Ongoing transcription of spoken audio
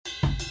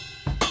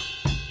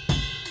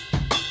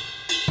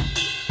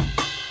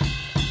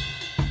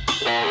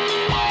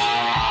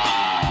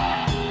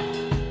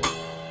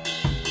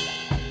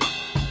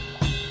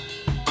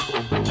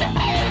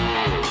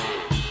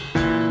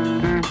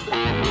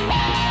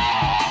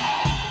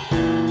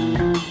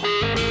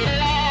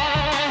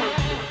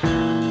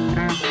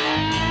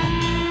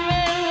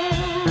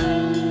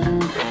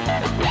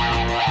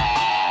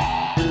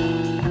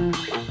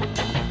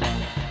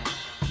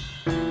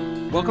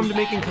Welcome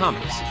to Making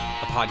Comics,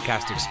 a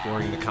podcast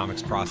exploring the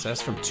comics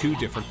process from two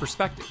different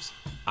perspectives.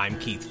 I'm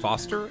Keith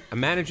Foster, a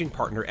managing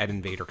partner at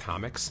Invader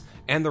Comics,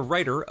 and the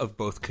writer of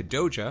both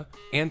Kadoja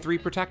and Three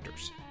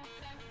Protectors.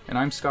 And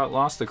I'm Scott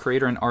Loss, the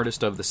creator and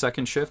artist of The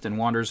Second Shift and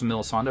Wanderers of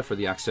Milisanda for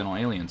the Accidental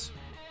Aliens.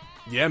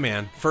 Yeah,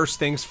 man. First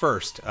things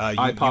first.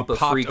 I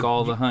freak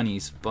all the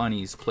honeys,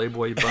 bunnies,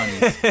 Playboy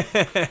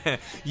bunnies.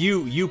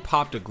 You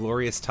popped a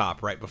glorious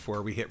top right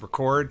before we hit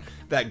record.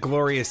 That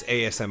glorious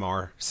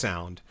ASMR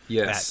sound.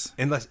 Yes.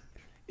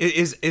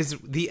 Is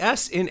the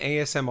S in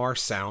ASMR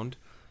sound?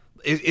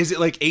 Is it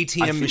like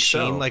ATM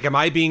machine? So. Like, am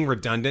I being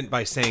redundant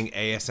by saying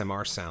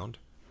ASMR sound?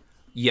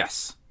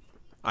 Yes.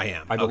 I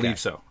am. I believe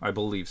so.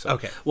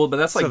 Okay. Well, but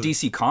that's like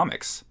DC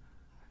Comics.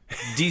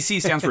 DC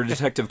stands for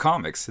Detective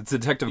Comics. It's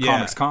Detective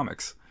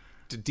Comics.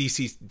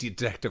 DC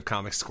Detective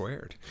Comics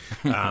Squared.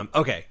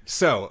 Okay,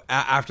 so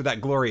after that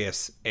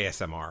glorious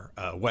ASMR,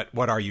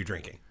 what are you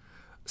drinking?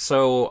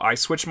 So I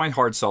switched my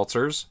hard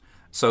seltzers.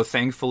 So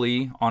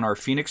thankfully, on our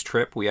Phoenix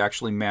trip, we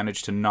actually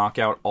managed to knock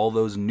out all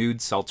those nude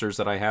seltzers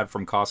that I had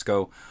from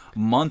Costco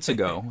months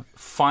ago.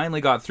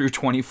 Finally got through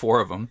 24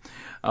 of them.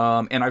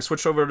 And I've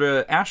switched over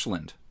to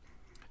Ashland.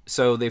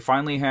 So they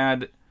finally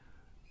had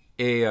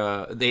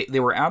they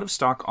were out of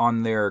stock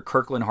on their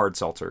Kirkland hard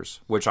seltzers,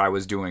 which I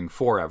was doing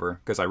forever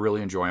because I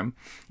really enjoy them,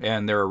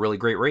 and they're a really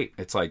great rate.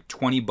 It's like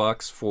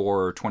 $20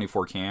 for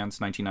 24 cans,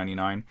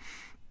 $19.99,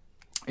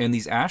 and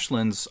these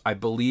Ashlands I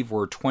believe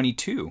were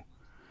 $22.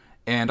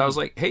 And I was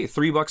like, hey,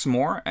 $3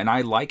 more, and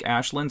I like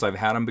Ashlands. I've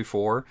had them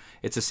before.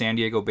 It's a San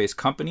Diego-based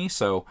company,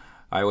 so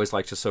I always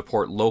like to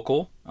support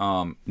local.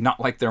 Not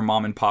like their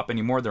mom and pop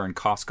anymore. They're in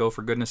Costco,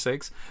 for goodness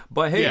sakes.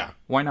 But hey,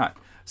 Why not?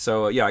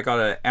 So, I got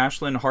an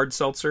Ashland hard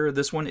seltzer.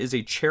 This one is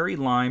a cherry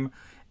lime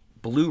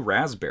blue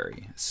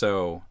raspberry.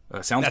 So,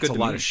 sounds good to me. That's a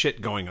lot of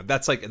shit going on.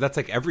 That's like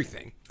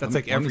everything. That's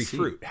like every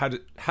fruit. How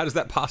does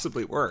that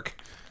possibly work?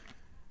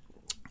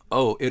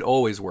 Oh, it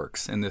always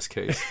works in this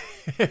case.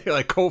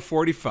 Like Colt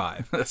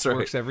 45. That's right.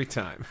 Works every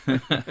time.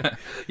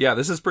 Yeah,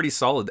 this is pretty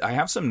solid. They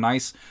have some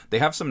nice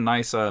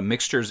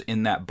mixtures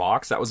in that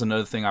box. That was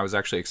another thing I was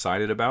actually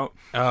excited about.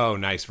 Oh,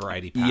 nice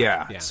variety pack.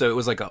 Yeah. So it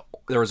was like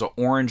there was an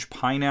orange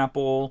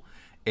pineapple,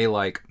 a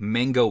like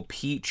mango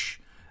peach,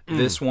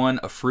 this one,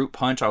 a fruit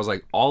punch. I was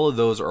like, all of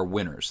those are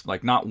winners.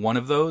 Like, not one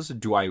of those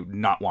do I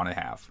not want to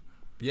have.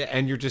 Yeah,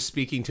 and you're just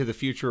speaking to the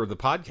future of the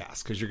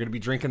podcast because you're going to be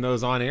drinking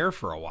those on air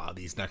for a while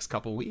these next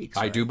couple weeks.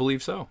 Right? I do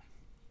believe so.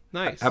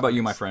 Nice. How about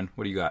you, my friend?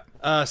 What do you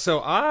got? So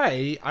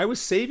I was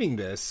saving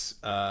this.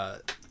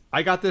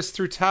 I got this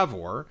through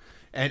Tavour,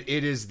 and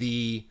it is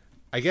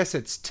I guess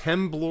it's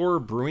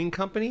Temblor Brewing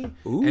Company,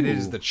 Ooh. And it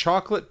is the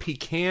chocolate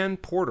pecan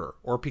porter,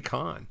 or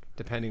pecan,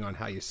 depending on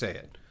how you say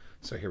it.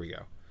 So here we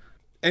go.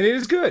 And it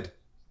is good.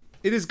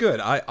 It is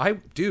good.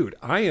 Dude,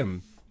 I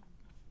am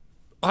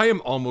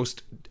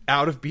almost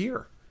out of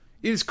beer.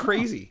 It is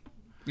crazy.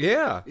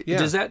 Yeah.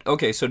 Does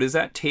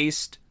that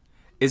taste,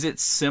 is it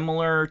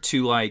similar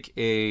to like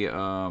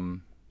a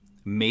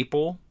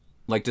maple?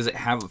 Like, does it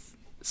have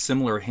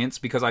similar hints?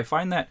 Because I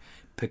find that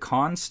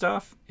pecan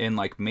stuff and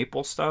like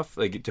maple stuff,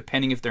 like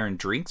depending if they're in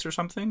drinks or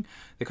something,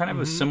 they kind of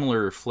have a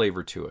similar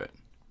flavor to it.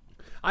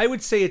 I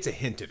would say it's a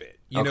hint of it.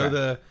 You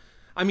know,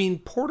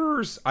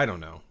 porters, I don't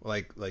know.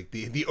 Like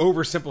the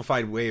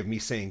oversimplified way of me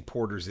saying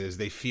porters is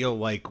they feel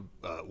like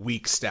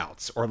weak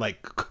stouts, or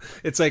like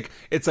it's like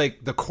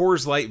the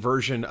Coors Light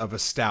version of a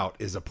stout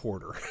is a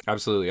porter.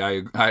 Absolutely.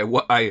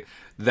 I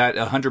that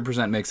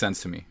 100% makes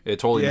sense to me. It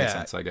totally makes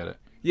sense. I get it.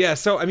 Yeah,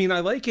 so I mean, I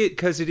like it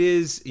because it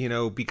is,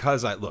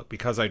 because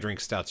I drink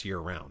stouts year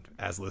round,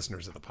 as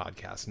listeners of the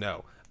podcast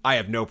know. I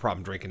have no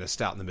problem drinking a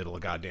stout in the middle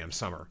of goddamn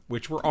summer,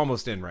 which we're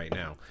almost in right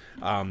now.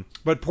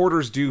 But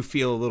porters do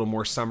feel a little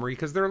more summery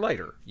because they're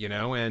lighter,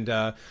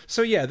 And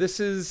so, yeah, this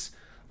is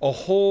a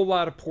whole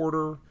lot of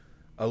porter,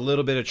 a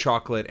little bit of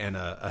chocolate, and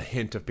a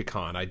hint of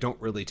pecan. I don't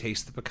really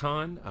taste the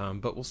pecan,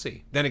 but we'll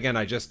see. Then again,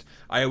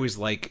 I always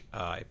like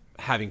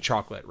having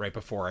chocolate right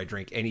before I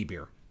drink any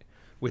beer.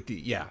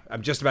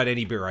 I'm just about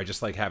any beer. I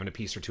just like having a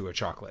piece or two of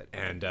chocolate.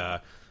 And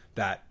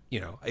that,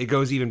 it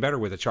goes even better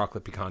with a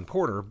chocolate pecan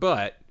porter,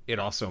 but it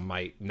also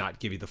might not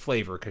give you the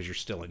flavor because you're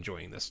still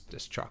enjoying this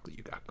chocolate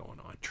you got going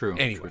on. True.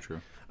 Anyway,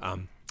 true.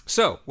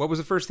 So what was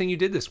the first thing you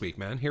did this week,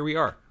 man? Here we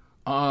are.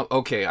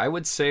 Okay, I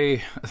would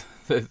say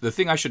the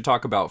thing I should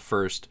talk about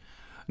first,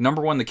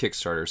 number one, the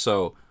Kickstarter.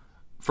 So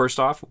first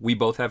off, we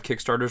both have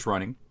Kickstarters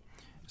running.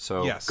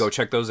 So Go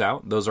check those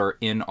out. Those are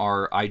in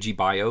our IG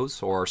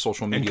bios or our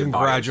social media bios. And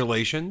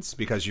congratulations,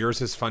 because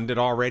yours is funded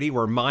already,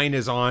 where mine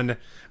is a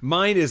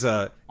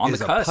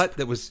putt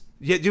that was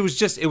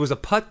it was a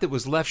putt that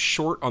was left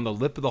short on the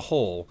lip of the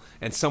hole,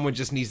 and someone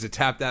just needs to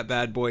tap that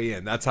bad boy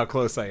in. That's how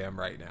close I am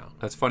right now.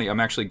 That's funny. I'm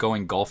actually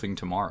going golfing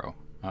tomorrow.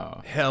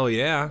 Hell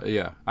yeah.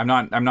 Yeah. I'm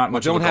not much of a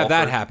golfer. Don't have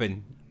that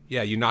happen.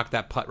 Yeah, you knocked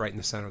that putt right in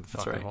the center of the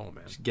fucking hole,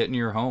 man. Just get in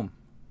your home.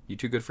 You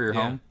too good for your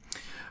home?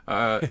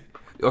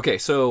 Okay,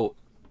 so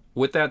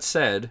with that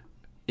said,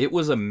 it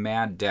was a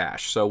mad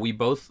dash. So we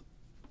both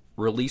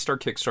released our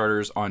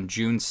Kickstarters on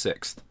June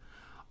 6th.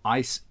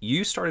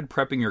 You started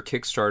prepping your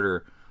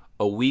Kickstarter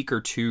a week or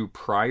two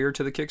prior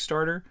to the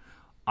Kickstarter.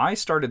 I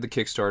started the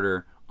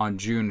Kickstarter on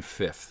June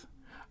 5th.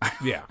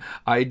 Yeah.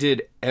 I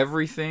did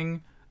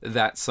everything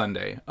that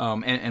Sunday.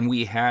 And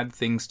we had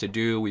things to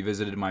do. We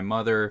visited my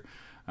mother.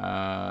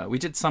 We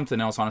did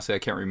something else. Honestly, I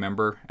can't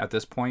remember at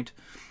this point.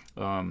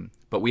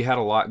 But we had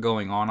a lot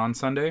going on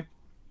Sunday.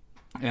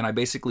 And I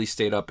basically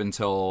stayed up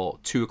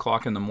until 2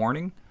 o'clock in the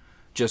morning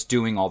just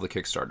doing all the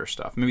Kickstarter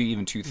stuff, maybe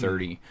even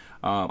 2:30.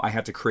 I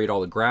had to create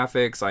all the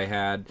graphics. I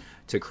had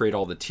to create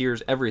all the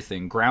tiers,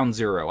 everything. Ground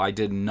zero. I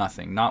did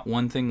nothing. Not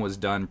one thing was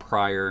done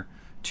prior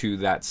to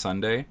that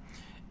Sunday.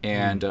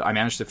 And I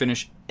managed to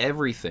finish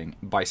everything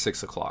by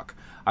 6 o'clock.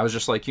 I was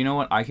just like, you know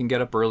what? I can get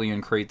up early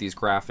and create these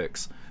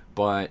graphics.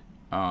 But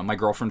my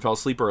girlfriend fell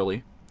asleep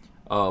early,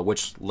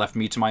 which left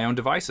me to my own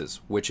devices,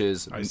 which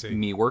is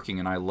me working.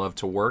 And I love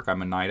to work.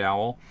 I'm a night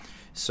owl.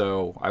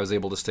 So I was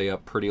able to stay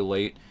up pretty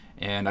late.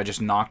 And I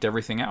just knocked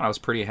everything out. I was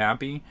pretty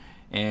happy.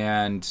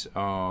 And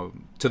to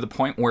the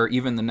point where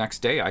even the next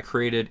day, I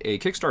created a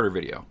Kickstarter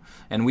video.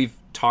 And we've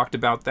talked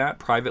about that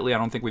privately. I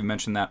don't think we've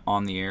mentioned that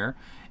on the air.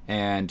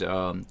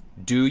 And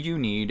do you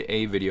need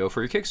a video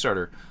for your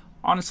Kickstarter?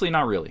 Honestly,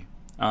 not really.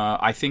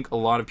 I think a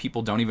lot of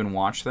people don't even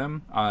watch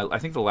them. I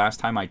think the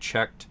last time I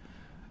checked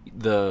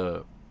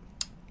the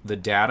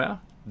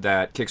data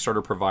that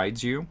Kickstarter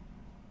provides you,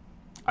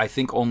 I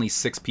think only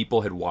 6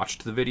 people had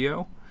watched the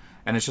video.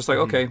 And it's just like,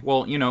 okay,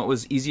 well, you know, it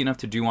was easy enough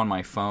to do on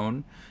my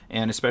phone.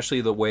 And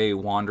especially the way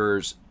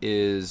Wanderers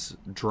is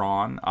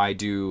drawn, I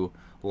do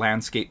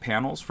landscape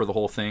panels for the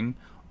whole thing,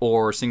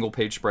 or single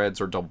page spreads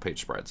or double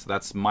page spreads.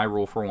 That's my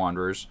rule for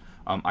Wanderers.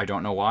 I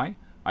don't know why.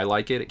 I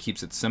like it. It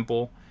keeps it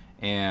simple.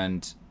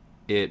 And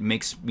it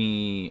makes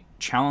me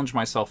challenge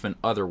myself in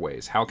other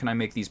ways. How can I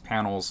make these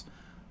panels,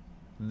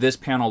 this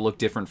panel look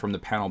different from the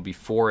panel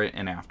before it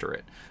and after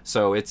it?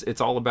 So it's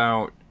all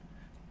about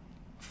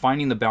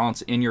finding the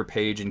balance in your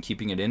page and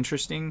keeping it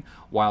interesting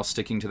while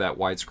sticking to that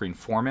widescreen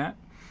format.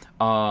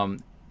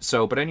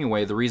 But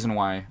anyway, the reason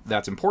why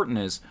that's important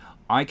is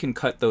I can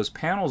cut those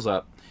panels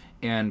up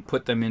and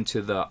put them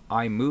into the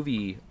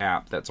iMovie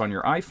app that's on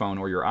your iPhone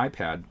or your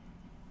iPad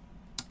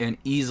and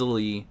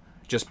easily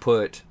just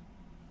put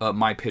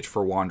my pitch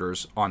for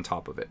Wanderers on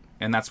top of it.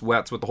 And that's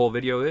what the whole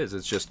video is.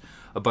 It's just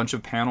a bunch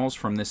of panels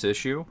from this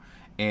issue,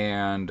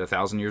 and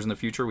 1,000 years in the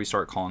future, we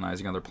start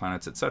colonizing other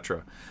planets,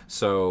 etc.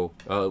 So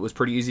it was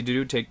pretty easy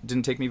to do.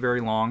 Didn't take me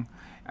very long.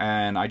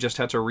 And I just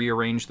had to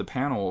rearrange the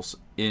panels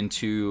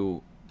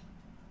into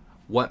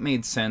what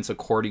made sense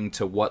according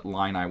to what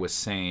line I was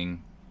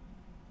saying.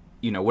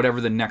 You know, whatever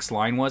the next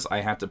line was,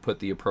 I had to put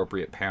the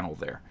appropriate panel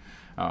there,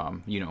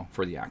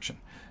 for the action.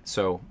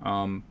 So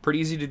pretty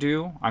easy to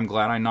do. I'm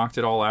glad I knocked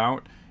it all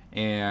out.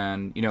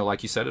 And,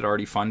 like you said, it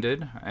already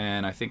funded.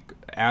 And I think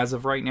as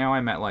of right now,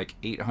 I'm at like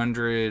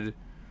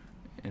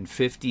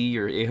 850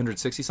 or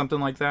 860, something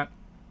like that.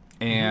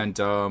 And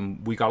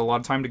we got a lot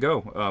of time to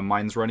go.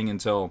 Mine's running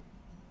until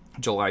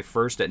July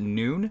 1st at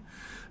noon.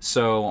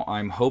 So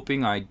I'm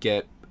hoping I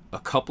get a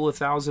couple of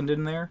thousand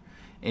in there.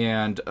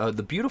 And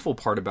the beautiful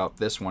part about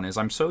this one is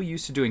I'm so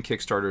used to doing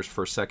Kickstarters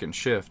for Second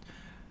Shift.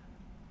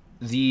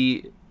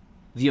 The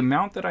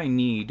amount that I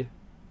need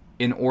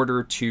in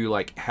order to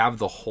like have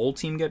the whole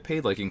team get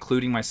paid, like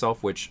including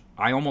myself, which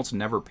I almost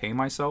never pay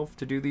myself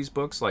to do these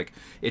books. Like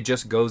it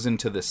just goes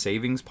into the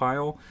savings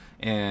pile.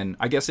 And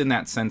I guess in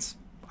that sense,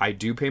 I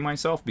do pay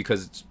myself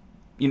because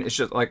it's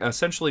just like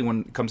essentially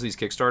when it comes to these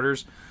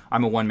Kickstarters,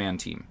 I'm a one-man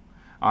team.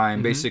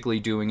 I'm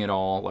basically doing it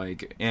all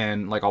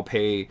I'll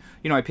pay,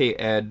 I pay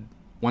Ed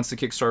once the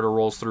Kickstarter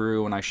rolls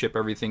through and I ship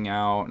everything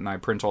out and I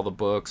print all the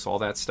books, all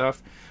that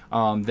stuff.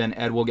 Then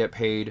Ed will get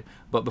paid.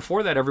 But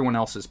before that, everyone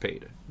else is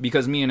paid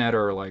because me and Ed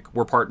are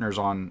we're partners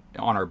on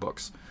our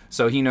books.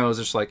 So he knows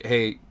it's like,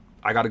 hey,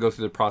 I got to go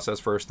through the process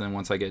first. Then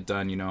once I get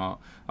done,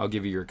 I'll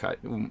give you your cut.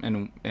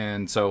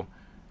 And so,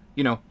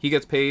 he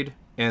gets paid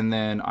and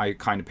then I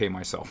kind of pay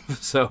myself.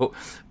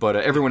 But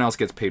everyone else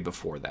gets paid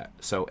before that.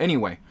 So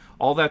anyway,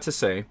 all that to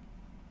say,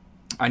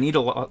 I need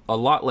a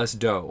lot less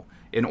dough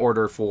in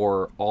order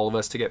for all of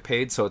us to get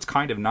paid. So it's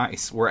kind of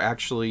nice. We're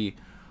actually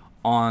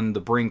on the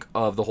brink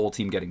of the whole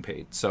team getting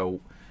paid. So,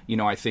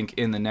 I think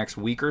in the next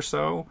week or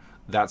so,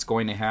 that's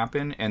going to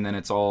happen. And then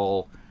it's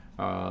all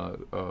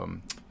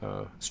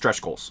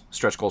stretch goals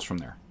from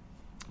there.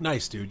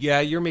 Nice, dude. Yeah,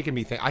 you're making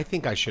me think. I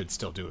think I should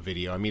still do a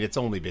video. I mean, it's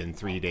only been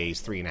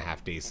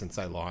 3.5 days since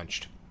I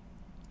launched.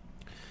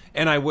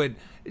 And I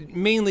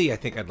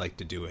think I'd like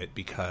to do it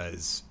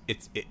because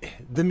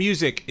the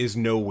music is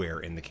nowhere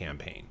in the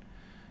campaign.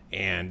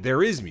 And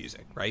there is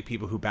music, right?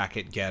 People who back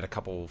it get a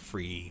couple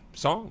free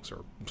songs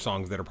or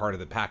songs that are part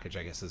of the package,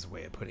 I guess is a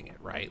way of putting it,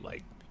 right?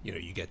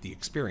 You get the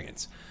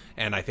experience.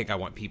 And I think I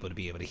want people to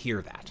be able to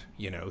hear that,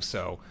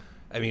 So,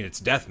 I mean, it's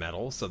death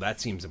metal, so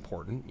that seems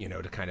important,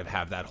 to kind of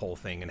have that whole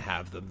thing and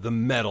have the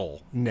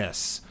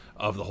metalness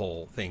of the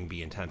whole thing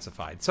be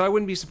intensified. So I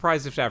wouldn't be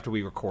surprised if after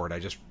we record,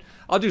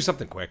 I'll do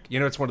something quick.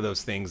 It's one of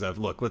those things of,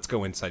 look, let's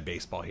go inside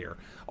baseball here.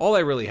 All I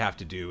really have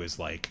to do is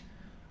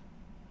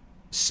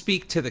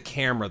speak to the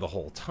camera the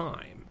whole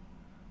time,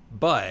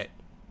 but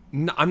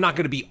I'm not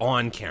going to be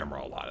on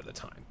camera a lot of the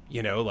time.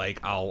 You know, like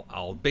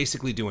I'll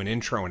basically do an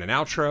intro and an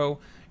outro,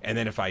 and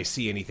then if I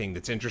see anything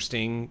that's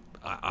interesting,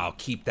 I'll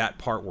keep that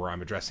part where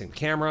I'm addressing the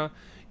camera.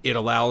 It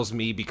allows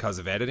me, because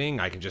of editing,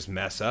 I can just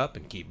mess up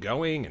and keep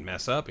going and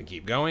mess up and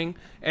keep going,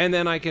 and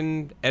then I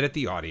can edit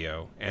the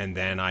audio, and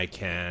then I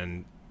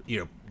can,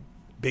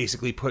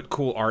 basically put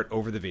cool art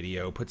over the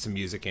video, put some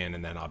music in,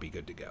 and then I'll be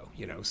good to go.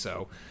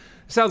 So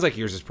it sounds like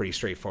yours is pretty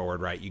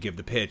straightforward, right? You give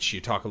the pitch, you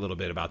talk a little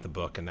bit about the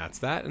book, and that's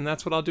that. And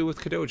that's what I'll do with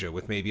Kadoja,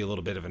 with maybe a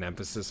little bit of an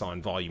emphasis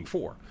on Volume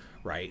 4,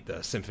 right?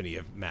 The Symphony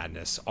of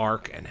Madness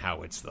arc, and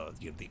how it's the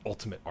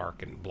ultimate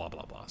arc, and blah,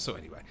 blah, blah. So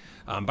anyway,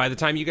 by the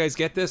time you guys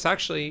get this,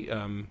 actually,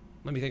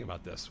 let me think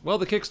about this. Well,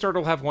 the Kickstarter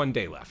will have 1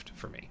 day left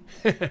for me.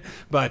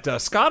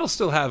 But Scott will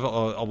still have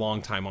a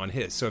long time on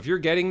his. So if you're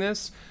getting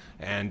this,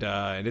 and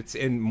it's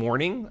in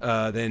morning,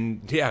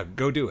 then yeah,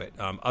 go do it.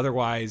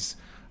 Otherwise,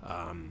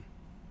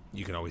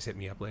 you can always hit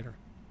me up later.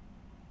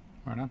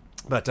 Right on.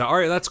 But all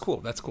right, that's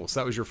cool. That's cool. So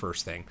that was your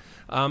first thing.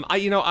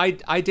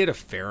 I did a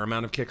fair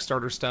amount of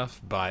Kickstarter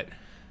stuff, but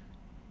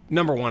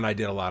number one, I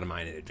did a lot of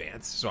mine in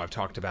advance, so I've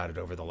talked about it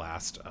over the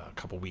last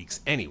couple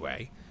weeks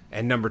anyway.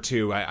 And number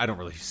two, I don't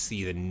really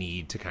see the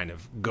need to kind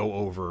of go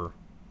over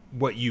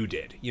what you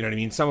did. You know what I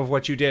mean? Some of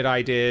what you did,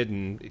 I did,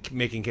 and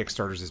making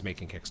Kickstarters is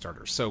making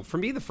Kickstarters. So for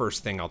me, the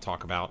first thing I'll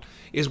talk about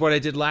is what I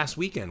did last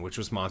weekend, which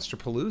was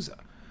Monsterpalooza.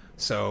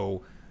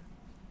 So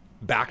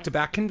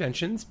back-to-back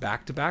conventions,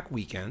 back-to-back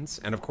weekends,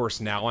 and of course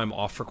now I'm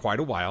off for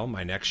quite a while.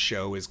 My next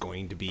show is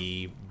going to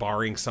be,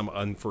 barring some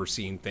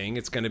unforeseen thing,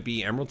 it's going to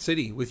be Emerald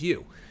City with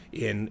you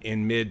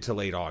in mid to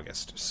late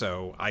August.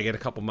 So I get a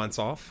couple months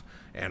off,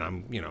 and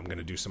I'm going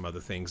to do some other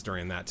things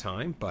during that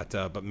time,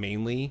 but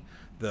mainly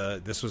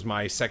this was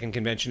my second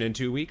convention in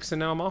 2 weeks, and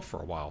now I'm off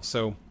for a while.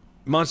 So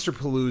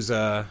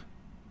Monsterpalooza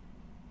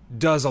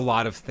does a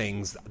lot of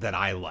things that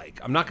I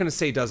like. I'm not going to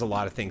say does a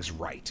lot of things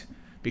right,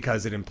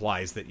 because it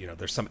implies that,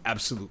 there's some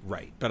absolute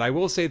right. But I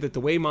will say that the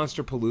way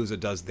Monsterpalooza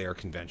does their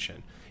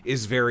convention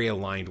is very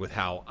aligned with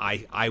how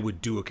I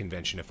would do a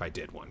convention if I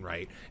did one,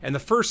 right? And the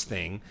first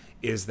thing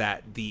is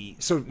that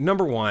so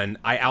number one,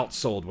 I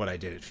outsold what I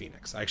did at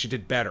Phoenix. I actually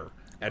did better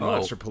at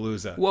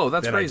Monsterpalooza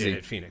than crazy. I did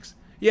at Phoenix.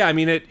 Yeah, I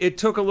mean, it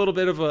took a little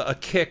bit of a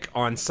kick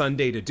on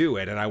Sunday to do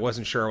it, and I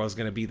wasn't sure I was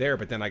going to be there,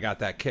 but then I got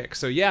that kick.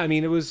 So yeah, I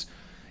mean, it was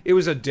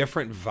a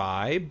different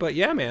vibe, but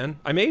yeah, man,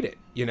 I made it,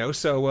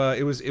 so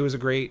it was a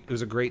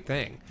great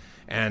thing.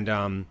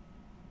 And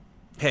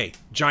hey,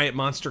 giant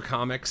monster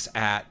comics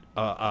at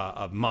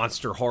a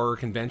monster horror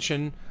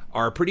convention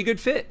are a pretty good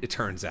fit, it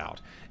turns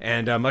out.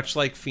 And much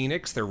like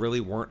Phoenix, there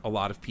really weren't a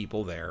lot of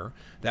people there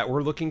that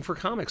were looking for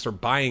comics or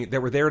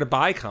that were there to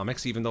buy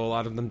comics, even though a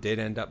lot of them did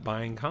end up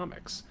buying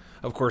comics.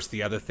 Of course,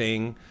 the other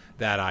thing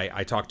that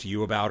I talked to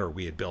you about, or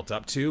we had built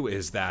up to,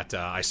 is that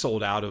I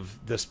sold out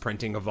of this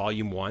printing of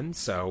Volume 1,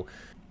 so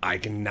I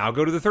can now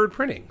go to the third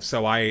printing.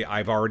 So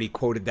I've already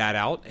quoted that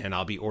out, and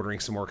I'll be ordering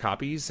some more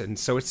copies, and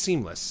so it's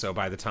seamless. So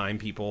by the time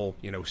people,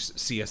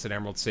 see us at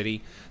Emerald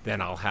City, then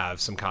I'll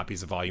have some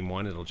copies of Volume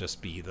 1. It'll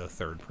just be the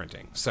third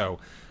printing. So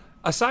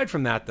aside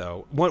from that,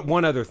 though,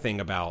 one other thing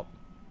about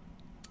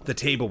the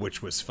table,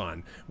 which was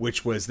fun,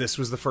 this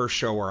was the first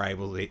show where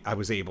I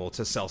was able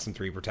to sell some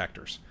 3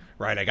 protectors.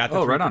 Right, I got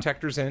the 3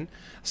 protectors in,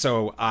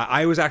 so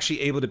I was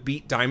actually able to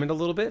beat Diamond a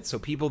little bit. So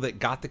people that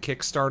got the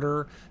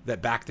Kickstarter,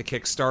 that backed the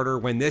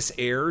Kickstarter, when this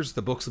airs,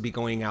 the books will be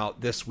going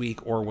out this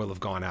week or will have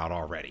gone out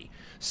already.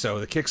 So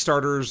the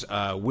Kickstarters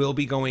will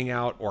be going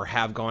out or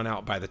have gone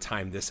out by the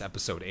time this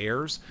episode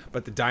airs.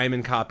 But the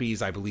Diamond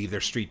copies, I believe their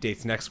street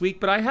date's next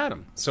week, but I had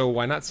them, so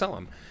why not sell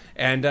them?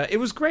 And it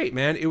was great,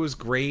 man. It was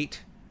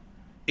great.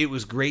 It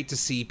was great to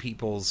see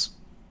people's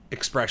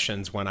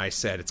expressions when I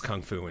said it's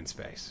Kung Fu in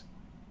space.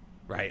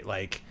 Right,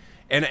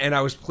 and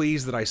I was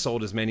pleased that I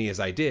sold as many as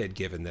I did,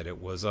 given that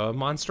it was a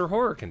monster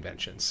horror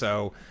convention.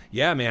 So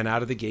yeah, man,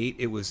 out of the gate,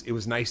 it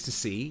was nice to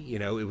see.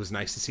 It was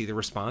nice to see the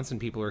response, and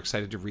people are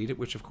excited to read it,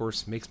 which of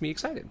course makes me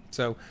excited.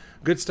 So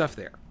good stuff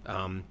there.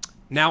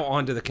 Now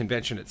on to the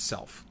convention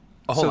itself.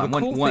 Hold on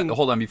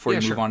before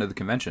you move on to the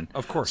convention.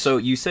 Of course. So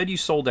you said you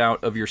sold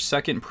out of your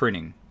second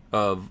printing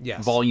of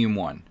Volume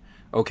 1.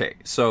 Okay,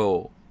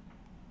 so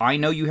I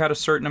know you had a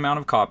certain amount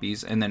of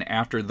copies, and then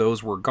after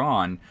those were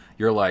gone,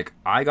 you're like,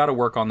 I got to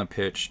work on the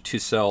pitch to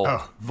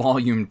sell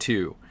Volume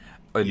 2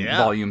 and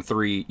Volume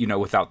 3,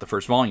 without the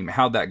first volume.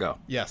 How'd that go?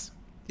 Yes,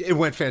 it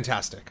went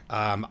fantastic.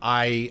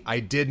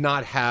 I did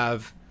not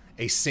have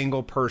a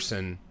single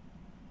person,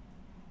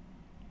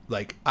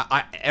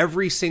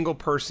 every single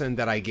person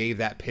that I gave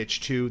that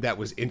pitch to that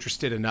was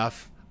interested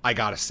enough, I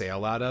got a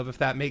sale out of, if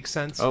that makes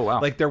sense. Oh,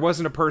 wow. There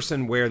wasn't a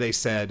person where they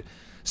said,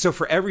 so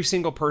for every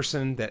single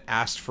person that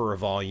asked for a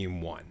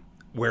Volume 1,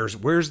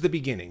 where's the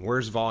beginning?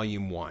 Where's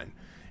Volume 1?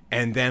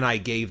 And then I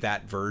gave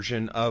that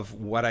version of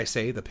what I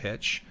say, the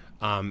pitch.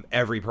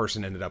 Every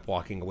person ended up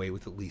walking away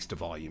with at least a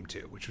Volume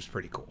 2, which was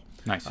pretty cool.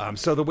 Nice.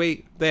 So the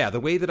way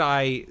that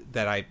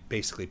I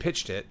basically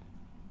pitched it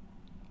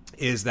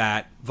is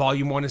that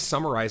Volume 1 is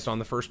summarized on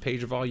the first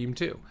page of Volume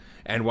 2.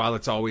 And while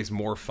it's always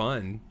more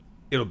fun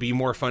it'll be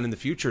more fun in the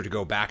future to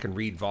go back and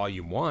read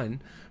volume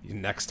 1.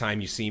 Next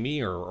time you see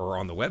me or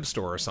on the web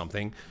store or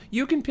something,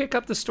 you can pick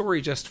up the story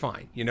just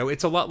fine.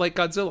 It's a lot like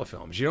Godzilla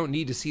films. You don't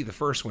need to see the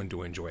first one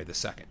to enjoy the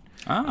second.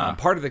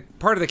 Part of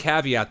the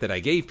caveat that I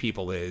gave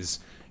people is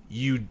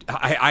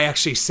I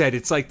actually said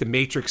it's like the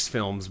Matrix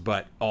films,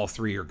 but all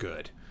 3 are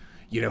good.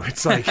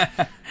 It's like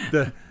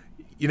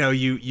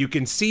you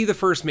can see the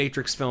first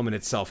Matrix film and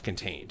it's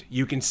self-contained.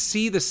 You can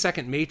see the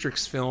second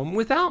Matrix film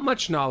without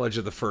much knowledge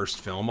of the first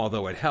film,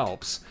 although it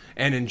helps,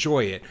 and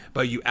enjoy it,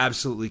 but you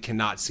absolutely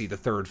cannot see the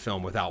third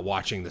film without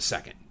watching the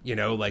second.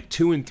 Like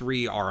 2 and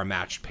 3 are a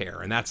matched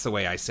pair, and that's the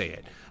way I say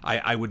it.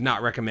 I would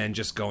not recommend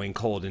just going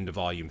cold into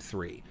volume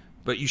 3,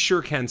 but you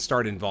sure can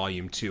start in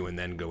volume 2 and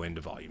then go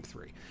into volume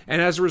 3.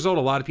 And as a result,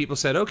 a lot of people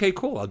said, okay,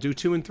 cool, I'll do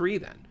 2 and 3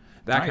 then.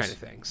 That kind of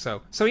thing.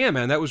 So yeah,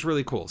 man, that was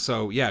really cool.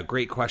 So yeah,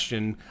 great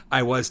question.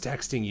 I was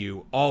texting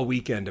you all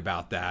weekend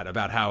about that,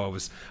 about how I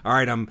was, all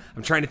right, I'm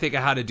trying to think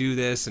of how to do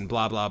this and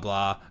blah, blah,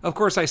 blah. Of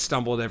course, I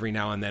stumbled every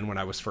now and then when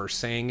I was first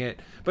saying it.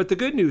 But the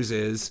good news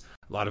is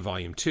a lot of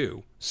volume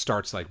 2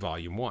 starts like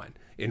volume 1.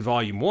 In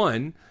volume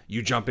 1,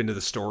 you jump into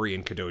the story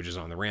and Kadoja's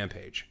on the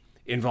rampage.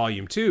 In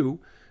volume 2,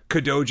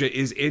 Kadoja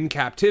is in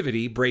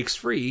captivity, breaks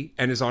free,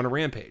 and is on a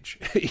rampage.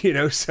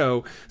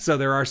 So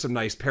there are some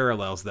nice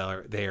parallels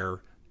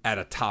there at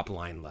a top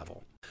line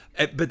level.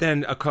 But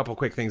then a couple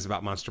quick things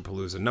about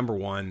Monsterpalooza. Number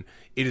one,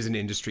 it is an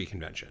industry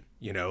convention.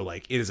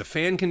 Like it is a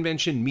fan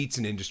convention meets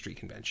an industry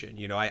convention.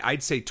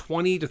 I'd say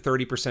 20 to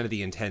 30% of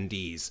the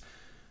attendees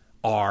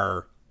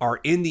are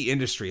in the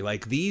industry.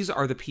 Like these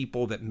are the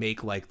people that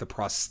make like the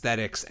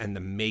prosthetics and the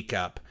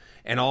makeup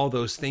and all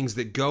those things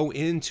that go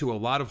into a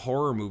lot of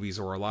horror movies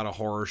or a lot of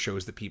horror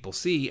shows that people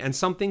see, and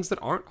some things that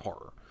aren't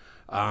horror.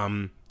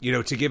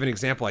 To give an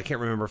example, I can't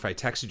remember if I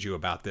texted you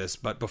about this,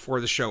 but before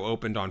the show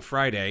opened on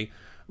Friday,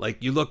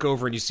 like you look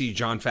over and you see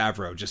Jon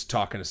Favreau just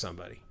talking to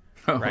somebody,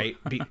 right?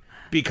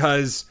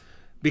 Because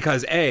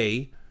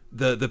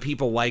the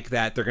people like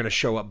that, they're going to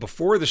show up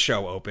before the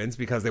show opens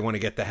because they want to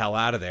get the hell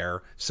out of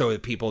there so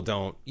that people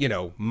don't,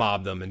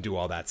 mob them and do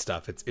all that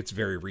stuff. It's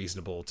very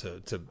reasonable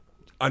to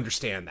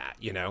understand that,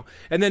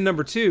 And then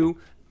number 2,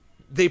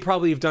 they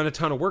probably have done a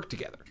ton of work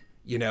together.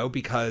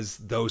 Because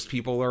those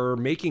people are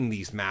making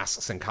these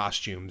masks and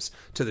costumes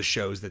to the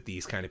shows that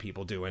these kind of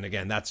people do. And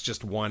again, that's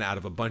just one out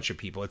of a bunch of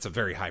people. It's a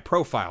very high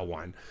profile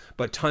one,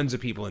 but tons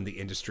of people in the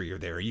industry are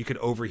there. You could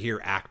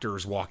overhear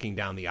actors walking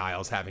down the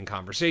aisles having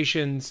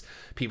conversations,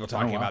 people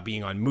talking about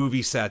being on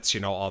movie sets,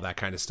 all that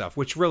kind of stuff,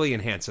 which really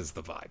enhances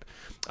the vibe.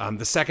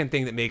 The second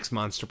thing that makes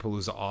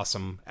Monsterpalooza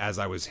awesome, as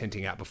I was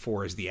hinting at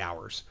before, is the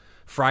hours.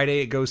 Friday,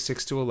 it goes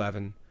 6 to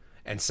 11,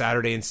 and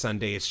Saturday and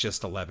Sunday, it's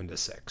just 11 to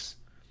 6.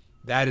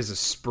 That is a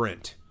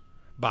sprint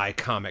by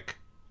comic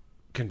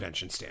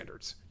convention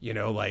standards.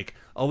 Like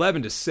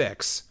 11 to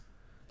 6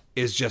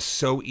 is just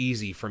so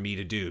easy for me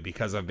to do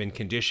because I've been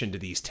conditioned to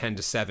these 10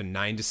 to 7,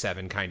 9 to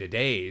 7 kind of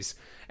days.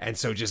 And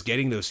so just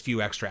getting those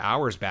few extra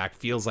hours back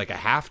feels like a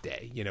half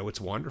day. It's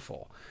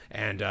wonderful.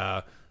 And,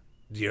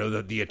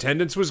 the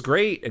attendance was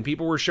great and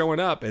people were showing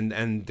up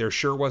and there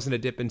sure wasn't a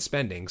dip in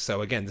spending.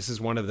 So again, this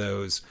is one of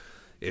those,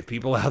 if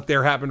people out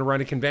there happen to run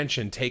a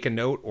convention, take a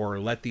note or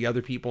let the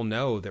other people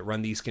know that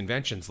run these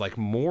conventions. Like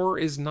more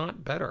is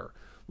not better.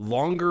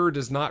 Longer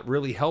does not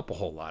really help a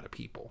whole lot of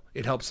people.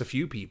 It helps a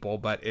few people,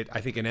 but I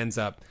think it ends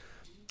up,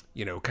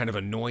 kind of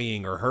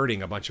annoying or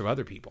hurting a bunch of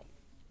other people.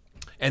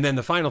 And then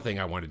the final thing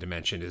I wanted to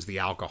mention is the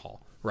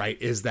alcohol,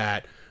 right? Is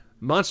that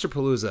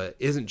Monsterpalooza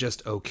isn't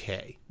just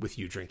okay with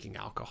you drinking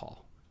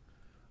alcohol.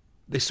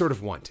 They sort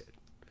of want it.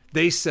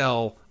 They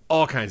sell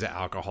all kinds of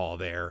alcohol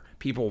there.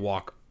 People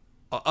walk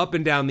up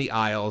and down the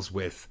aisles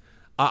with,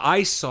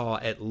 I saw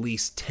at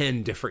least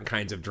 10 different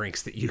kinds of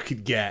drinks that you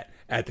could get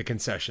at the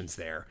concessions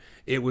there.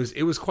 It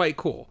was quite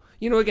cool.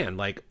 Again,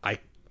 like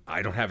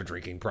I don't have a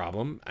drinking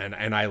problem,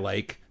 and I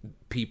like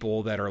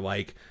people that are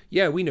like,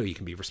 yeah, we know you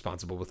can be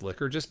responsible with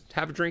liquor, just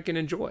have a drink and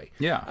enjoy.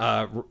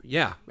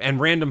 Yeah. And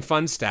random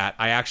fun stat,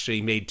 I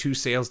actually made 2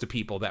 sales to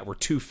people that were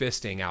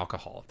 2-fisting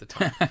alcohol at the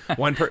time.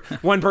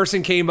 One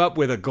person came up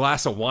with a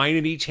glass of wine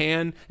in each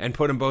hand and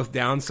put them both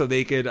down so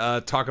they could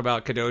talk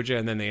about Kadoja,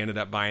 and then they ended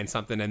up buying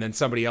something, and then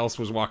somebody else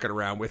was walking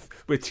around with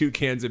 2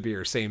 cans of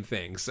beer, same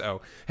thing.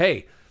 So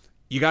hey,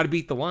 you got to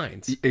beat the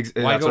lines. That's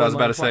what I was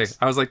about to say.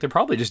 I was like, they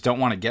probably just don't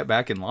want to get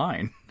back in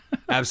line.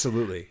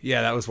 Absolutely.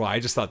 Yeah, that was why. I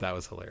just thought that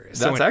was hilarious.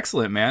 That's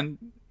excellent, man.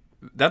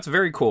 That's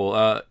very cool.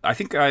 I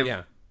think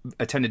I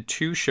attended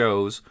 2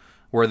 shows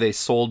where they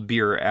sold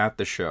beer at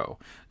the show.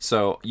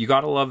 So you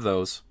got to love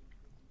those.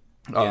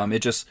 It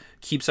just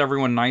keeps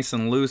everyone nice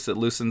and loose. It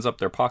loosens up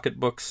their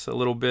pocketbooks a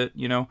little bit,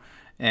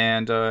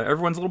 and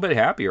everyone's a little bit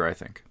happier, I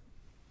think.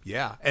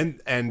 Yeah,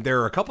 and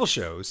there are a couple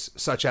shows,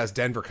 such as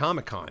Denver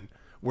Comic Con,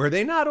 where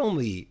they not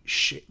only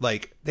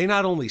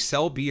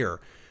sell beer,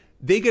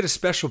 they get a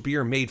special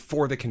beer made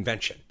for the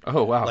convention.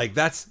 Oh, wow. Like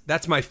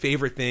that's my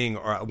favorite thing,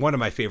 or one of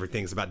my favorite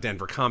things about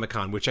Denver Comic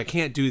Con, which I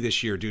can't do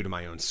this year due to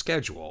my own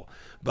schedule.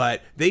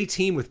 But they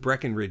team with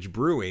Breckenridge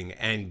Brewing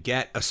and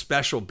get a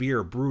special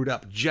beer brewed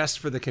up just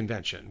for the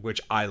convention, which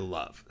I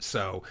love.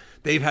 So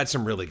they've had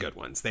some really good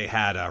ones. They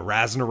had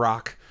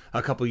Ragnarok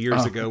a couple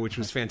years ago, which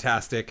was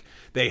fantastic.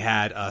 They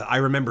had, I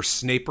remember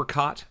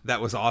Snapercot.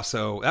 That was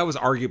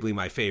arguably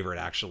my favorite,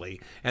 actually.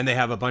 And they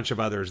have a bunch of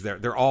others.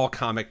 They're all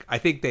comic. I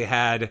think they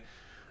had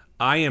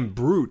I Am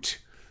Brute.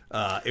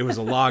 It was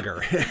a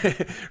lager,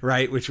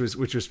 right? Which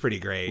was pretty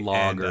great.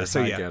 Lager, and,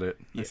 I get it.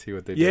 I see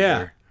what they did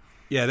there.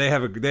 Yeah, they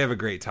have a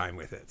great time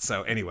with it.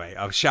 So anyway,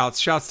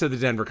 shouts to the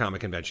Denver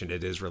Comic Convention.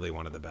 It is really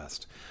one of the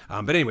best.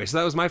 But anyway, so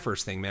that was my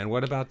first thing, man.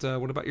 What about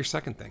your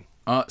second thing?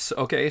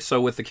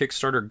 So with the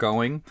Kickstarter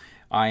going,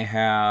 I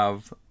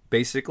have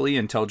basically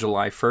until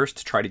July 1st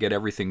to try to get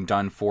everything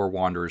done for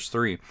Wanderers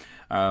 3.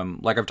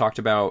 Like I've talked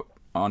about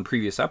on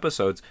previous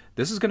episodes,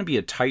 this is going to be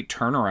a tight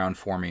turnaround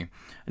for me.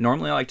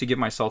 Normally, I like to give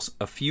myself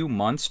a few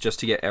months just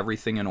to get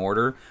everything in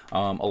order. A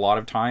lot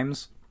of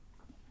times,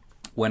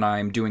 when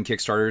I'm doing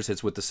Kickstarters,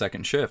 it's with the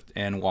second shift,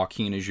 and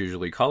Joaquin is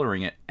usually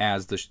coloring it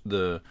as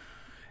the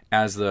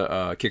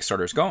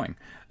Kickstarter is going.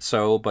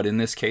 So, but in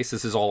this case,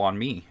 this is all on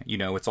me.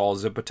 It's all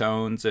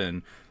Zipatones,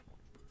 and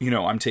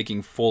I'm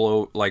taking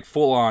full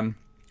on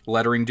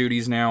lettering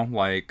duties now.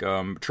 Like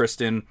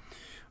Tristan,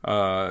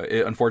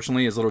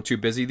 unfortunately, is a little too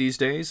busy these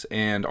days,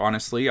 and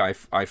honestly, I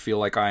feel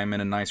like I am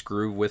in a nice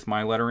groove with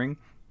my lettering.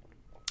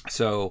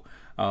 So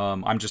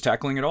I'm just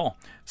tackling it all.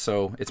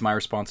 So it's my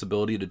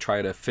responsibility to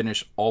try to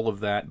finish all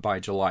of that by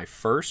July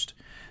 1st.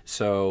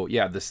 So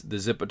yeah, the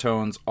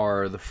Zipatones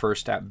are the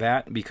first at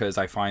bat because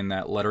I find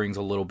that lettering's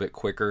a little bit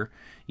quicker.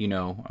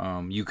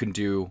 You can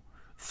do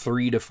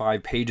 3 to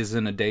 5 pages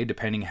in a day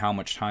depending how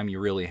much time you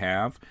really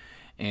have.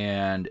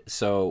 And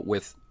so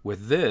with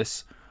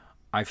this,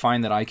 I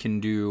find that I can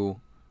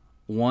do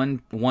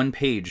one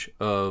page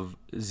of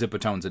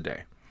Zipatones a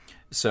day.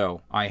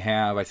 So I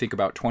have, I think,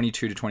 about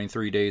 22 to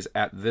 23 days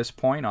at this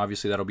point.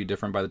 Obviously, that'll be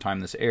different by the time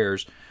this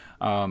airs.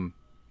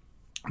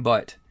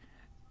 But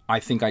I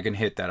think I can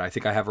hit that. I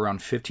think I have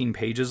around 15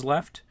 pages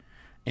left.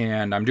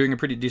 And I'm doing a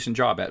pretty decent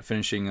job at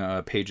finishing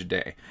a page a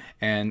day.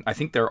 And I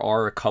think there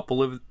are a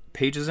couple of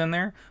pages in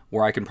there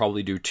where I can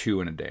probably do 2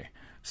 in a day.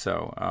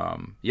 So,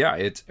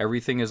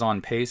 everything is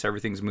on pace.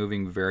 Everything's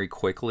moving very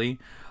quickly.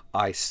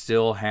 I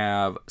still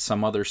have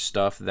some other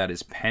stuff that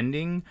is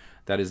pending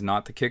that is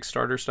not the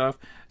Kickstarter stuff.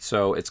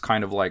 So it's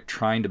kind of like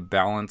trying to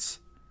balance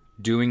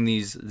doing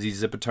these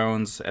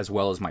Zipatones as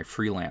well as my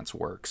freelance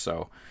work.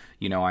 So,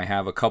 I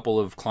have a couple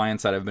of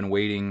clients that have been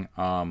waiting.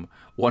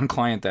 One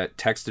client that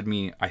texted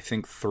me, I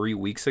think 3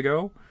 weeks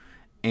ago,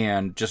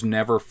 and just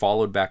never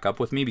followed back up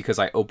with me because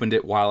I opened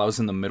it while I was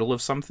in the middle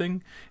of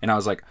something. And I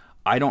was like,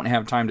 I don't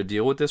have time to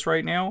deal with this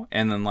right now.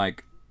 And then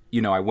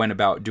I went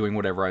about doing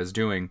whatever I was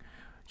doing.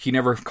 He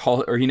never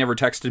called or he never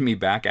texted me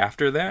back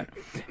after that.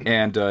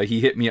 And he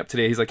hit me up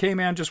today. He's like, hey,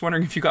 man, just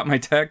wondering if you got my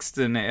text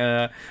and,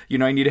 I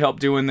need help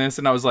doing this.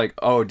 And I was like,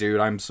 oh, dude,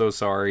 I'm so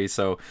sorry.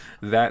 So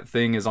that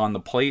thing is on the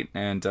plate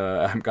and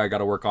I got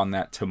to work on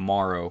that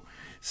tomorrow.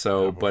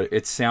 So, but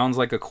it sounds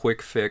like a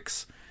quick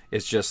fix.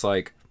 It's just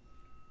like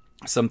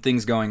some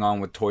things going on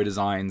with toy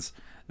designs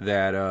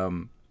that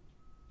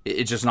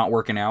it's just not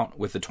working out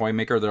with the toy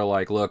maker. They're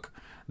like, look,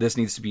 this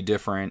needs to be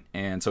different.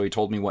 And so he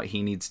told me what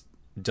he needs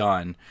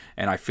done,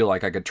 and I feel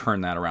like I could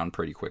turn that around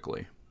pretty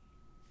quickly.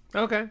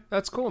 Okay,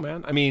 that's cool,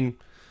 man. I mean,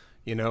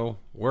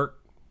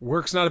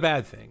 work's not a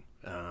bad thing.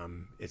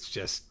 It's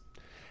just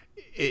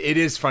it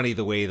is funny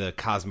the way the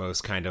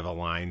cosmos kind of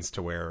aligns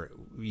to where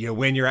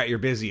when you're at your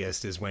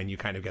busiest is when you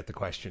kind of get the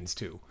questions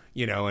too.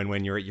 And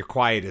when you're at your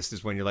quietest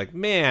is when you're like,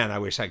 man, I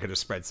wish I could have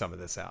spread some of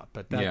this out.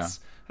 But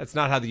that's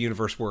not how the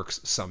universe works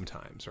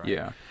sometimes, right?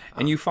 Yeah.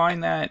 And you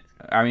find that,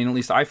 at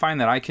least I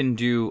find that I can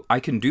do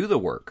the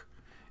work.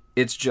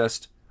 It's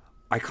just,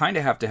 I kind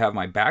of have to have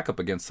my back up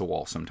against the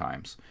wall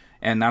sometimes.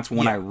 And that's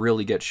when I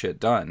really get shit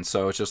done.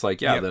 So it's just like,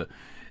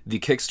 the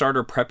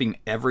Kickstarter prepping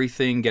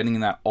everything, getting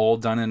that all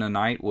done in a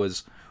night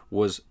was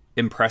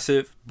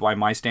impressive by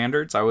my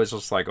standards. I was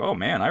just like, oh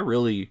man, I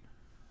really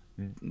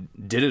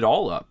did it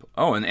all up.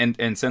 Oh,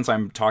 and since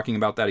I'm talking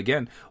about that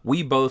again,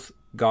 we both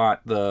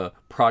got the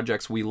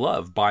projects we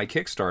love by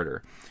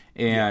Kickstarter.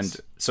 And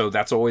so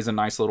that's always a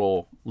nice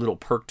little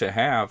perk to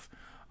have.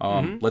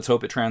 Let's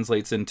hope it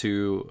translates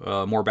into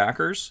more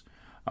backers.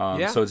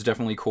 So it's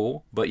definitely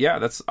cool. But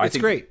yeah, I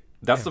think great.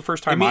 That's the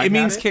first time it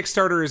means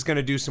Kickstarter is going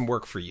to do some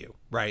work for you,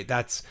 right?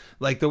 That's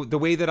like the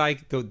way that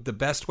the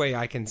best way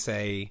I can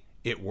say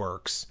it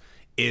works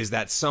is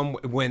that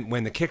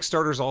when the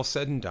Kickstarter's all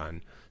said and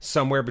done,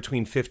 somewhere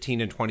between 15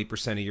 and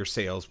 20% of your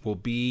sales will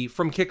be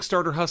from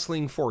Kickstarter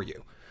hustling for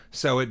you.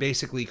 So it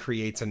basically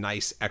creates a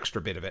nice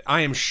extra bit of it.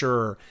 I am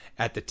sure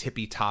at the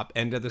tippy top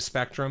end of the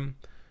spectrum,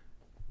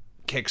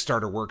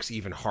 Kickstarter works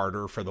even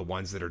harder for the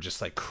ones that are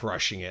just like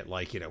crushing it.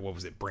 Like, what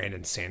was it?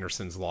 Brandon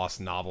Sanderson's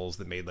Lost Novels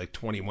that made like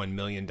 $21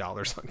 million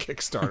on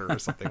Kickstarter or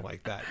something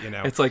like that.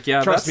 It's like,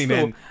 trust me,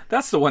 man.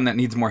 That's the one that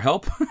needs more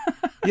help.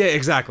 Yeah,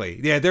 exactly.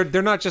 Yeah,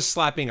 they're not just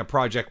slapping a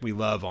project we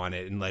love on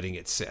it and letting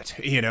it sit,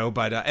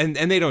 but and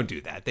they don't do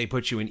that. They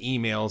put you in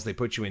emails, they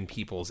put you in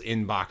people's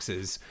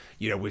inboxes,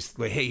 with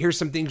hey, here's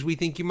some things we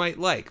think you might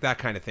like, that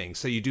kind of thing.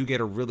 So you do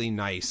get a really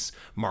nice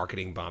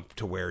marketing bump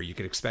to where you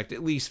could expect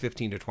at least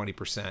 15 to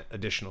 20%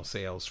 additional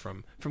sales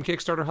from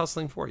Kickstarter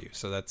hustling for you.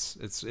 So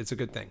it's a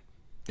good thing.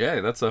 Yeah,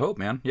 that's the hope,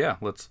 man. Yeah,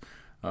 let's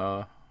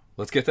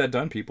get that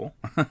done, people.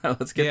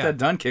 Let's get that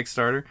done,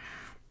 Kickstarter.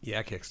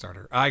 Yeah,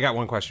 Kickstarter. I got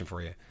one question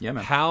for you. Yeah,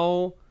 man.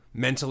 How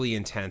mentally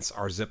intense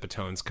are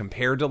Zipatones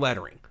compared to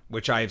lettering,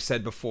 which I have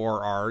said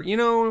before are,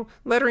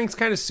 lettering's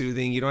kind of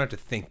soothing. You don't have to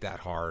think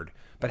that hard.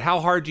 But how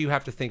hard do you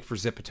have to think for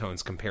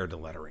Zipatones compared to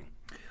lettering?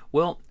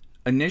 Well,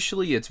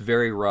 initially it's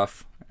very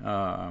rough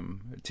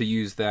to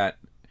use that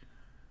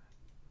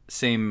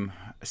same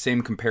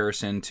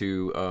comparison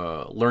to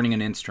learning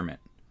an instrument,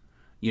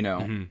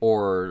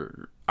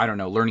 or, I don't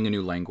know, learning a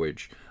new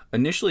language.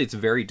 Initially it's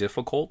very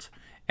difficult.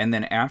 And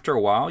then after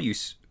a while, you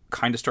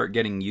kind of start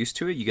getting used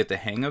to it. You get the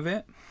hang of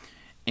it.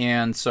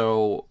 And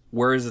so,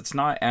 whereas it's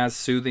not as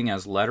soothing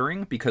as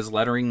lettering, because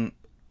lettering,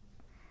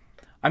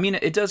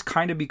 it does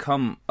kind of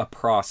become a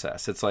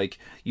process. It's like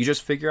you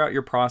just figure out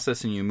your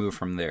process and you move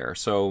from there.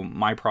 So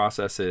my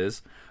process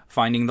is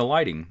finding the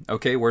lighting.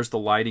 Okay, where's the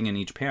lighting in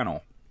each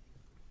panel?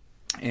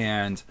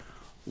 And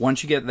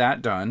once you get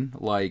that done,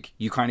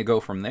 you kind of go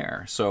from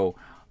there. So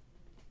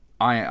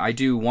I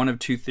do one of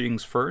two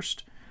things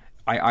first.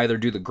 I either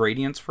do the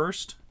gradients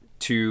first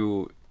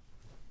to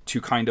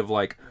kind of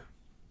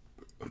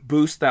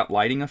boost that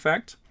lighting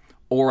effect,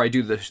 or I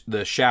do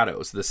the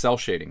shadows, the cell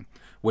shading,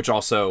 which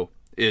also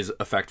is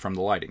effect from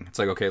the lighting. It's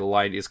okay, the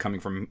light is coming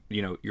from,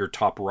 your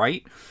top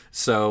right,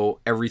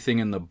 so everything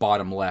in the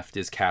bottom left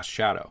is cast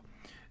shadow.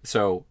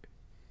 So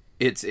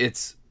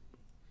it's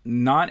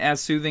not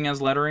as soothing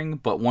as lettering,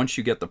 but once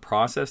you get the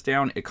process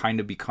down, it kind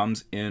of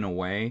becomes, in a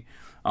way,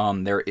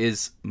 there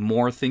is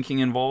more thinking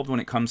involved when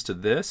it comes to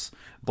this,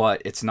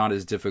 but it's not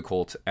as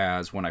difficult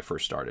as when I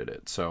first started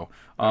it. So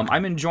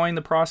I'm enjoying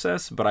the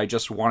process, but I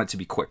just want it to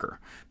be quicker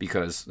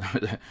because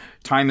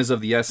time is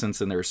of the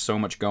essence and there's so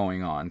much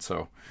going on.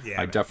 So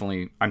yeah,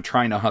 I'm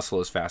trying to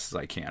hustle as fast as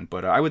I can.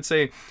 But I would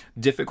say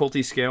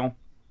difficulty scale,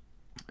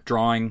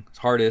 drawing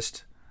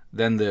hardest,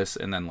 then this,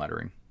 and then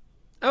lettering.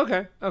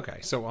 Okay.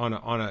 So on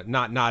a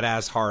not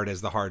as hard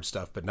as the hard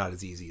stuff, but not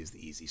as easy as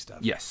the easy stuff.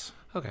 Yes.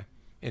 Okay.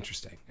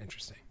 Interesting.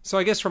 So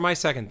I guess for my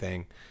second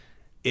thing,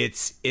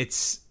 it's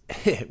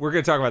we're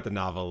going to talk about the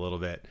novel a little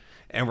bit,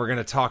 and we're going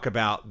to talk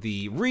about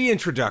the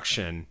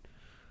reintroduction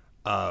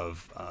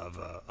of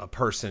a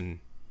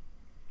person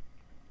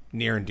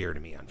near and dear to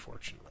me,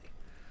 unfortunately.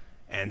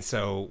 And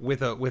so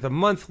with a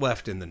month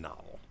left in the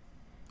novel,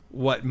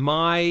 what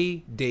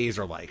my days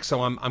are like.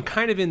 So I'm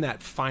kind of in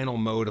that final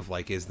mode of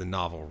is the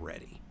novel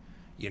ready,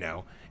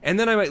 And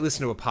then I might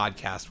listen to a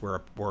podcast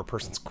where a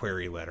person's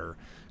query letter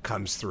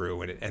comes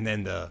through, and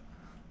then the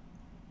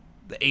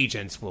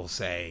agents will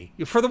say,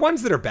 for the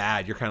ones that are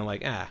bad, you're kind of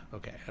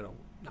okay,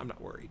 I'm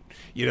not worried,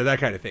 that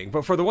kind of thing.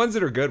 But for the ones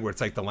that are good, where it's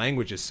the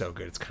language is so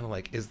good, it's kind of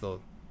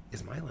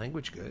is my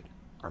language good?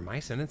 Are my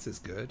sentences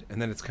good?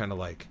 And then it's kind of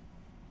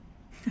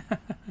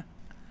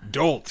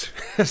dolt.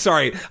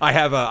 Sorry, I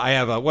have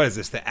a what is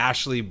this? The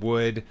Ashley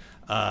Wood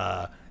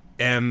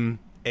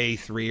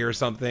MA3 or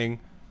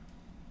something.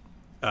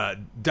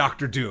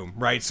 Dr. Doom,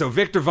 right? So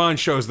Victor Von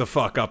shows the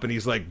fuck up and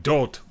he's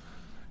dolt,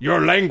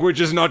 your language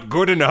is not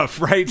good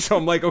enough, right? So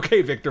I'm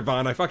okay, Victor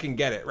Von, I fucking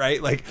get it,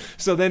 right?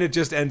 So then it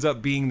just ends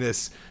up being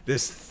this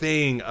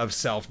thing of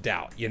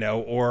self-doubt,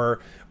 or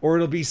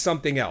it'll be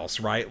something else,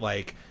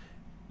 right?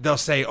 They'll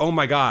say, oh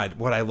my God,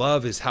 what I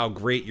love is how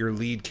great your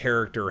lead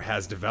character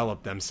has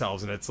developed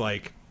themselves. And it's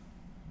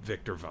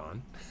Victor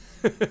Von.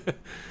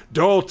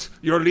 Dolt,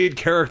 your lead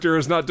character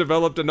is not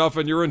developed enough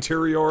and your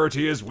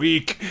interiority is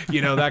weak,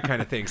 that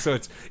kind of thing. So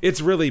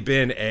it's really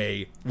been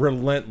a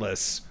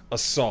relentless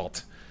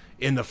assault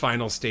in the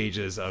final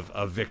stages of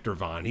Victor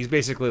Von. He's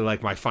basically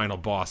my final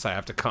boss I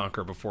have to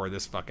conquer before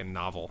this fucking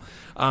novel.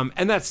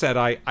 And that said,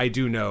 I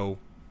do know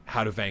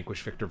how to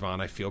vanquish Victor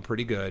Von. I feel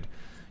pretty good.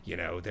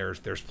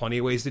 There's plenty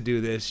of ways to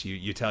do this.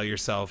 You tell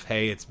yourself,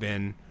 hey, it's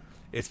been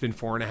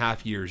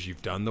 4.5 years.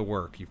 You've done the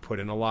work. You've put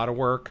in a lot of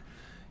work.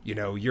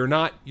 You're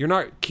not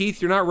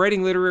Keith, you're not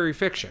writing literary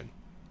fiction.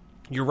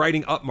 You're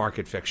writing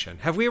upmarket fiction.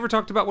 Have we ever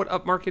talked about what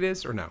upmarket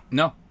is or no?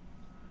 No.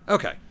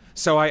 Okay.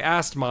 So I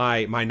asked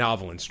my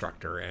novel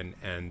instructor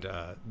and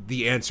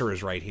the answer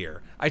is right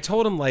here. I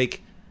told him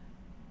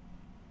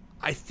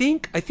I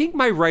think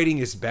my writing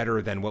is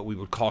better than what we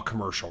would call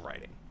commercial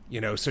writing.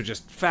 So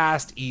just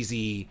fast,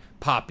 easy,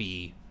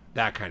 poppy,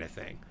 that kind of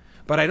thing.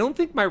 But I don't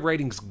think my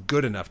writing's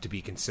good enough to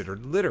be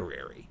considered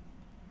literary.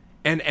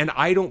 And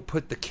I don't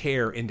put the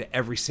care into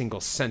every single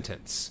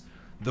sentence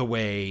the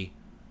way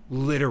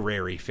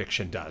literary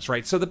fiction does,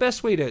 right? So the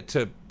best way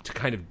to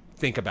kind of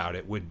think about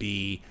it would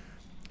be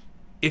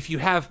if you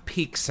have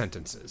peak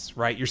sentences,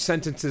 right? Your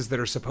sentences that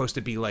are supposed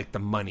to be the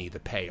money, the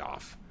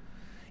payoff.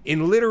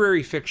 In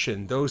literary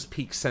fiction, those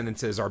peak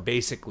sentences are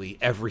basically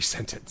every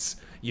sentence.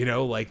 You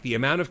know, like the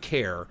amount of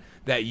care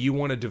that you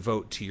want to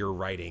devote to your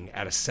writing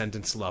at a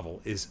sentence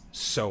level is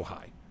so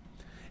high.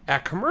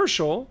 At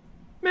commercial,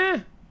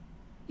 meh.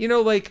 You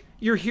know, like,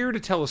 you're here to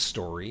tell a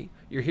story.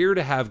 You're here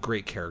to have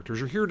great characters.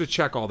 You're here to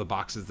check all the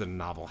boxes that a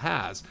novel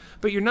has.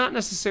 But you're not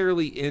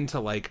necessarily into,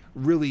 like,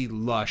 really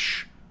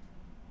lush,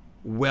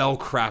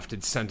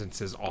 well-crafted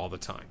sentences all the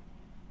time.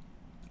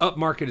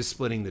 Upmarket is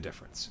splitting the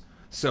difference.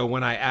 So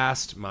when I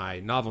asked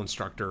my novel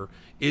instructor,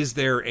 is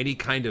there any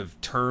kind of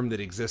term that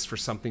exists for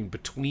something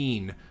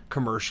between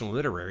commercial and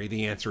literary,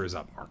 the answer is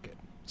upmarket.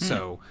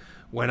 So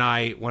when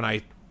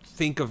I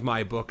think of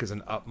my book as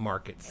an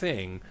upmarket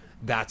thing,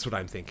 that's what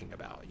I'm thinking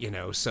about, you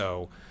know?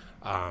 So,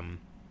 I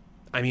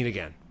mean,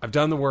 again, I've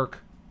done the work.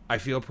 I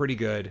feel pretty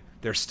good.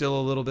 There's still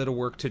a little bit of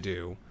work to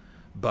do.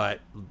 But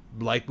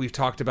like we've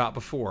talked about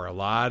before, a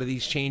lot of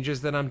these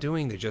changes that I'm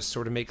doing, they just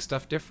sort of make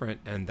stuff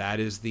different. And that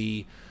is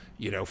the,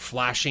 you know,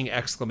 flashing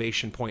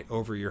exclamation point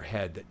over your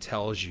head that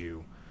tells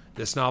you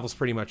this novel's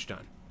pretty much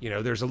done. You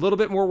know, there's a little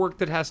bit more work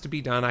that has to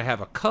be done. I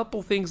have a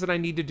couple things that I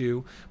need to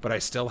do, but I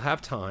still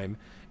have time.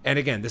 And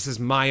again, this is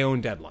my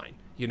own deadline.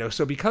 You know,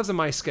 so because of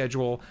my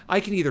schedule, I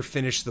can either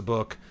finish the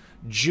book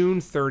June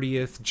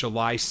 30th,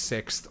 July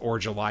 6th, or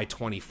July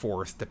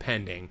 24th,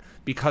 depending,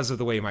 because of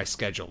the way my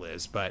schedule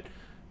is. But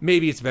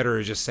maybe it's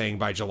better just saying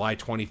by July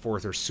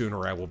 24th or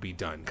sooner I will be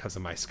done because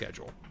of my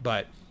schedule.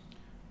 But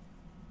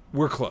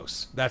we're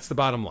close. That's the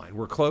bottom line.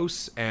 We're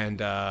close,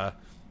 and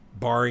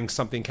barring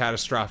something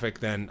catastrophic,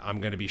 then I'm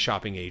going to be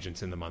shopping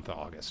agents in the month of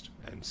August.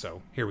 And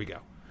so here we go.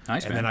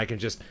 Nice, and man. then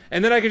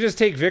I can just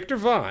take Victor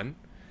Vaughn,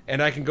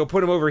 and I can go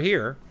put him over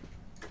here,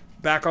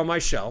 back on my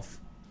shelf,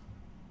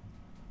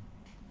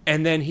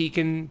 and then he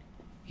can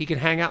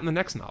hang out in the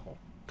next novel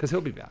because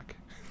he'll be back.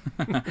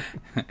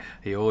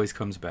 He always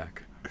comes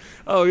back.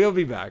 Oh, he'll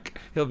be back.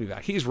 He'll be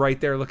back. He's right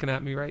there looking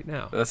at me right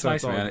now. That's So nice,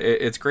 it's all man. good.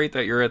 It's great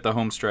that you're at the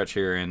home stretch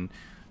here,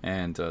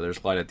 and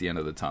there's light at the end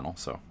of the tunnel.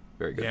 So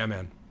very good. Yeah,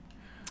 man.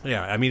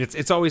 Yeah, I mean,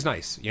 it's always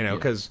nice, you know,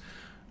 because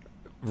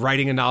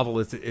writing a novel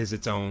is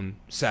its own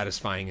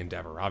satisfying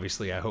endeavor.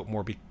 Obviously, I hope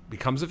more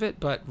becomes of it,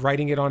 but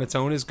writing it on its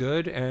own is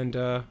good,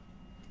 and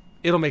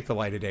it'll make the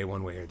light of day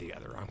one way or the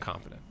other. I'm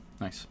confident.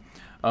 Nice.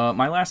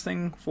 My last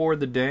thing for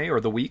the day or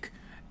the week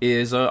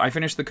is I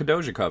finished the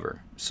Kadoja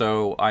cover.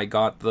 So I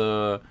got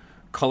the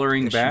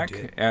coloring Yes, you back,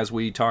 did. as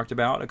we talked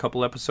about a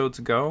couple episodes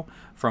ago,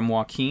 from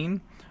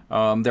Joaquin.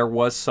 There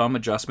was some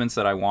adjustments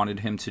that I wanted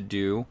him to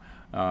do.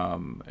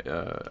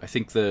 I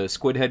think the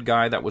squid head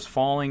guy that was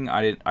falling,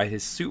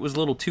 his suit was a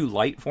little too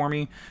light for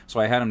me,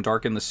 so I had him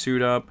darken the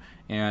suit up,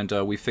 and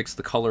we fixed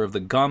the color of the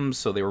gums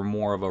so they were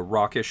more of a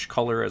rockish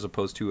color as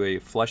opposed to a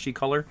fleshy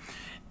color.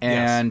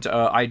 And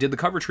I did the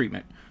cover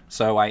treatment.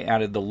 So I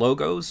added the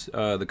logos,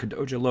 the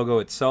Kadoja logo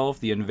itself,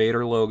 the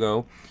Invader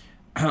logo,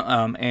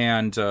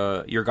 and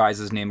your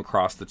guys' name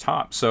across the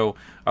top. So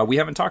we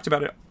haven't talked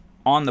about it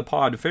on the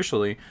pod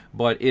officially,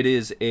 but it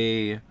is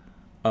a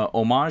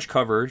homage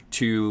cover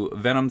to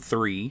Venom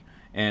 3,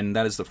 and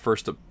that is the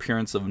first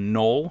appearance of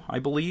Null, I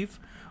believe.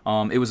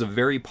 It was a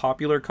very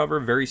popular cover,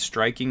 very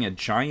striking, a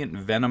giant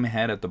Venom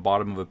head at the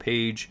bottom of a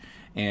page,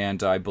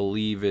 and I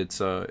believe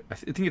I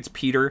think it's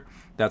Peter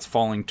that's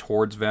falling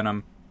towards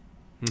Venom.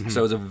 Mm-hmm.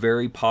 So it's a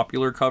very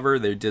popular cover.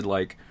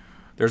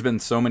 There's been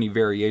so many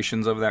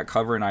variations of that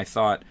cover, and I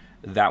thought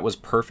that was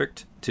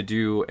perfect to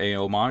do a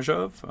homage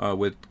of,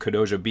 with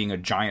Kadoja being a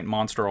giant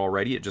monster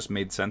already. It just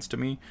made sense to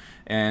me,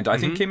 and I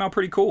think it came out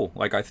pretty cool.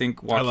 Like, I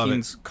think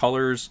Joaquin's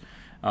colors,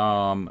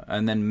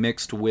 and then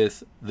mixed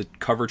with the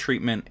cover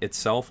treatment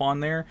itself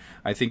on there,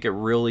 I think it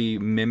really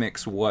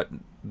mimics what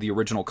the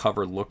original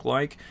cover looked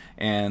like,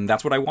 and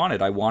that's what I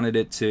wanted. I wanted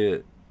it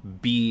to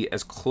be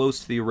as close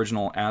to the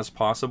original as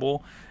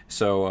possible,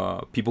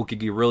 so people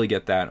could really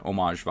get that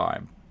homage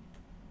vibe.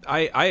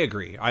 I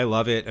agree. I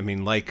love it. I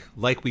mean, like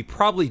we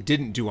probably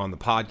didn't do on the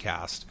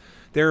podcast,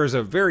 there is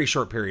a very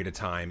short period of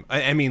time.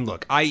 I mean,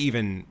 look, I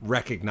even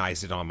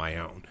recognized it on my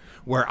own,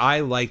 where I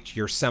liked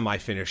your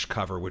semi-finished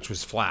cover, which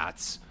was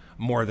flats,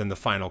 more than the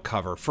final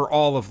cover for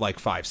all of like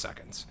 5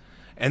 seconds.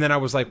 And then I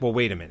was like, well,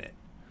 wait a minute.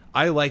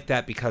 I like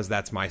that because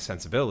that's my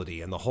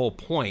sensibility. And the whole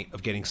point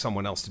of getting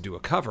someone else to do a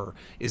cover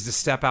is to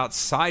step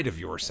outside of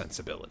your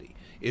sensibility,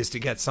 is to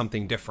get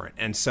something different.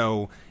 And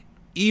so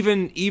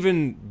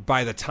even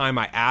by the time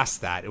I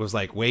asked that, it was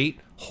like,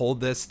 wait,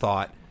 hold this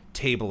thought,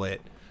 table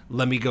it.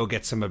 Let me go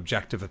get some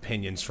objective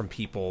opinions from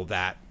people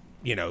that,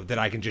 you know, that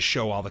I can just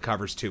show all the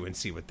covers to and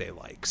see what they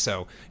like.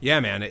 So yeah,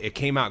 man, it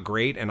came out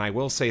great. And I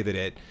will say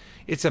that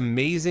it's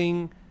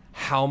amazing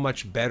how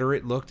much better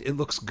it looked. It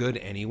looks good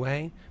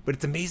anyway, but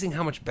it's amazing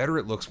how much better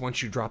it looks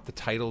once you drop the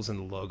titles and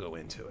the logo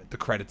into it, the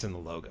credits and the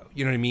logo.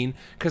 You know what I mean?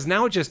 Because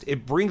now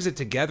it brings it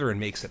together and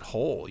makes it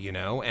whole, you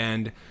know?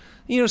 And,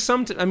 you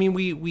know,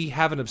 we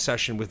have an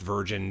obsession with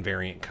Virgin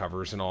variant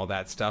covers and all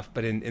that stuff,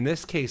 but in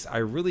this case, I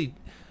really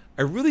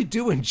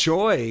do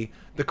enjoy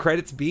the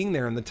credits being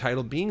there and the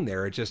title being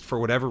there. It just, for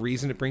whatever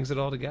reason, it brings it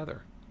all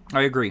together.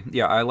 I agree.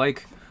 Yeah, I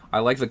like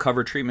the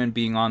cover treatment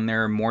being on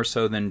there more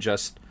so than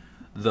just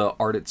the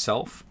art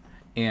itself.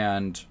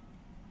 And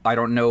I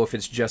don't know if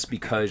it's just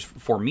because,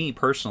 for me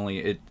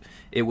personally,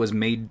 it was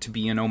made to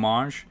be an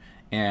homage,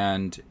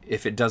 and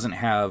if it doesn't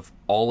have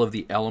all of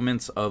the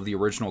elements of the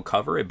original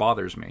cover, it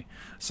bothers me.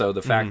 So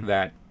the fact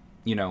that,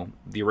 you know,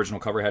 the original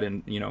cover had,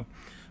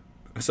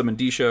 some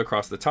indicia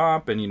across the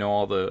top, and, you know,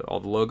 all the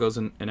logos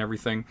and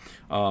everything,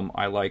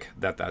 I like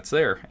that that's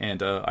there,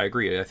 and I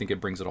agree. I think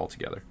it brings it all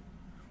together.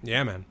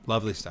 Yeah, man.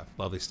 Lovely stuff.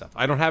 Lovely stuff.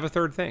 I don't have a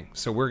third thing,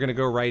 so we're going to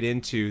go right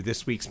into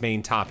this week's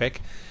main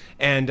topic.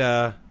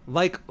 And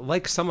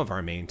like some of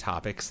our main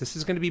topics, this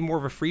is going to be more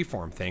of a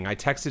freeform thing. I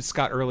texted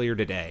Scott earlier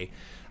today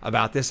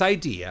about this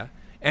idea,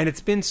 and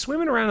it's been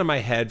swimming around in my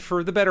head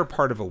for the better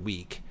part of a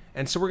week.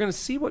 And so we're going to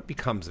see what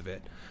becomes of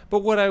it. But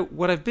what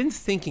I've been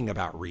thinking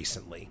about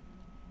recently,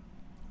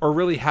 or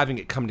really having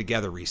it come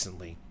together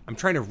recently, I'm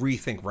trying to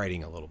rethink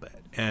writing a little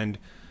bit. And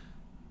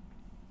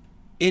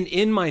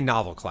in my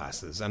novel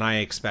classes, and I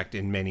expect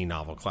in many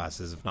novel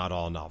classes, if not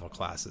all novel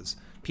classes,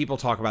 people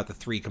talk about the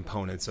three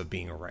components of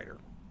being a writer,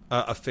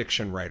 a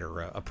fiction writer,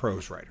 a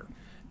prose writer.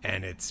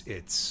 And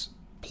it's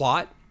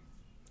plot,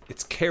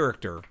 it's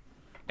character,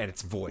 and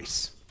it's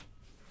voice.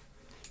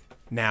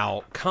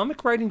 Now,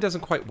 comic writing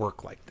doesn't quite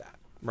work like that,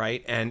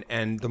 right?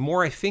 And the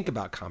more I think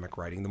about comic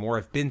writing, the more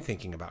I've been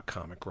thinking about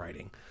comic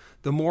writing,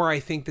 the more I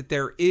think that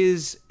there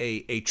is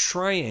a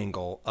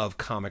triangle of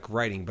comic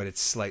writing, but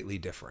it's slightly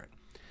different.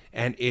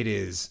 And it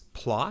is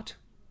plot.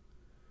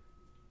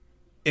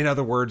 In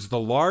other words, the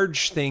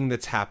large thing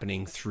that's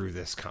happening through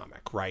this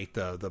comic, right?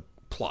 The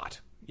plot.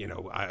 You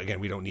know,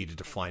 again, we don't need to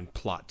define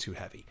plot too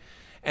heavy.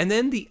 And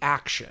then the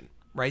action,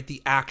 right?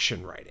 The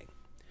action writing.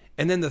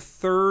 And then the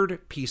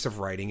third piece of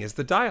writing is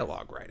the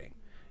dialogue writing.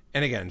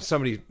 And again,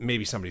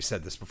 maybe somebody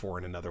said this before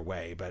in another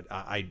way, but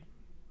I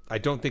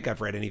don't think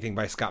I've read anything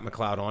by Scott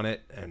McCloud on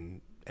it,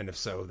 and if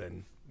so,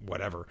 then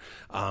whatever.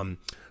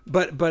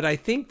 But I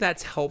think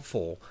that's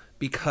helpful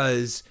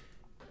because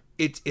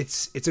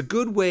it's a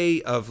good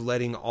way of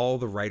letting all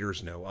the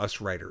writers know, us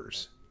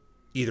writers,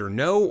 either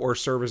know or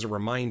serve as a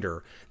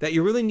reminder that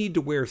you really need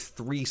to wear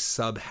three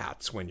sub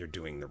hats when you're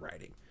doing the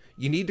writing.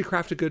 You need to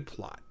craft a good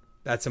plot.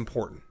 That's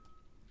important.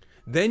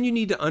 Then you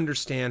need to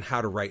understand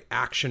how to write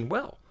action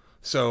well.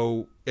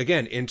 So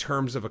again, in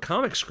terms of a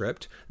comic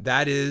script,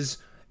 that is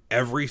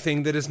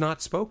everything that is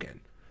not spoken.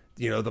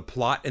 You know, the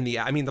plot and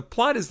the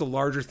plot is the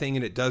larger thing,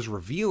 and it does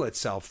reveal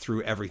itself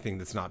through everything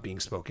that's not being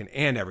spoken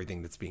and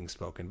everything that's being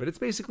spoken, but it's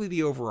basically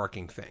the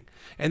overarching thing.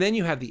 And then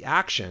you have the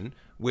action,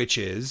 which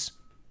is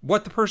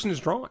what the person is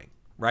drawing,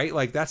 right?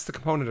 Like, that's the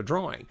component of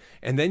drawing.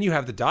 And then you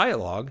have the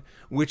dialogue,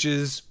 which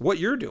is what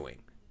you're doing.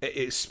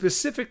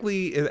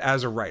 Specifically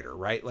as a writer,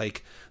 right?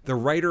 Like, the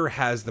writer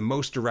has the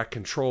most direct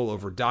control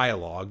over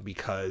dialogue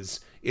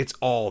because it's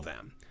all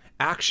them.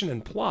 Action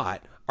and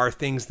plot are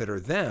things that are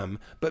them,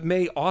 but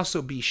may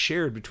also be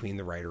shared between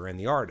the writer and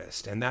the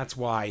artist. And that's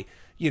why,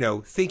 you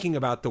know, thinking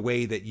about the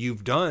way that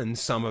you've done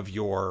some of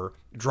your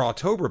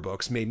Drawtober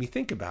books made me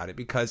think about it,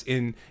 because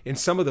in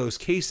some of those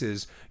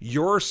cases,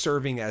 you're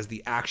serving as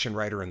the action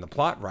writer and the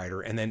plot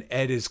writer, and then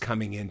Ed is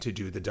coming in to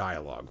do the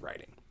dialogue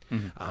writing.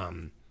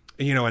 Mm-hmm.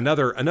 You know,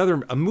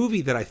 a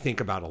movie that I think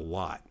about a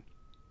lot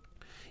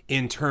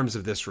in terms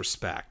of this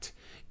respect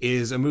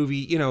is a movie,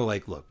 you know,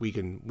 like, look, we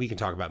can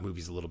talk about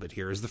movies a little bit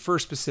here, is the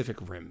first Pacific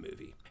Rim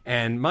movie.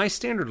 And my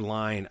standard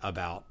line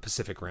about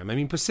Pacific Rim, I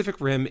mean, Pacific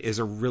Rim is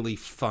a really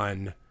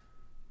fun,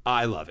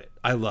 I love it.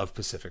 I love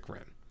Pacific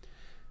Rim.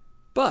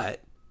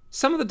 But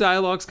some of the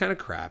dialogue's kind of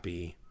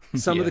crappy.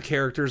 Some of the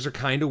characters are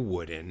kind of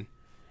wooden.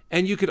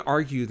 And you could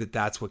argue that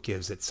that's what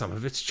gives it some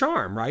of its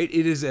charm, right?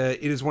 It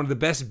is one of the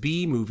best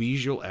B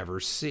movies you'll ever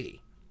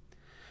see.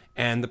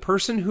 And the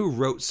person who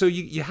wrote, so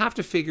you have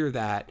to figure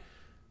that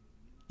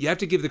you have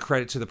to give the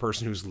credit to the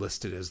person who's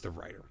listed as the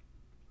writer.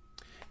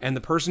 And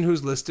the person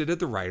who's listed as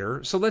the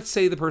writer, so let's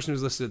say the person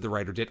who's listed as the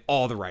writer did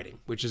all the writing,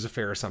 which is a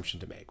fair assumption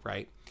to make,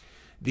 right?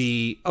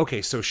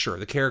 So sure,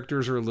 the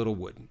characters are a little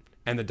wooden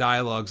and the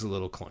dialogue's a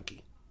little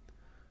clunky.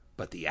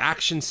 But the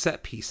action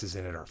set pieces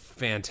in it are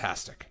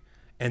fantastic.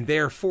 And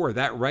therefore,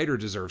 that writer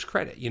deserves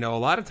credit. You know, a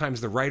lot of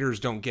times the writers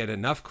don't get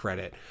enough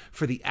credit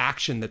for the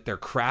action that they're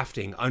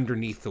crafting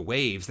underneath the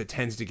waves that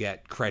tends to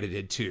get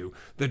credited to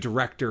the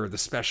director, the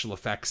special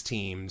effects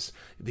teams,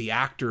 the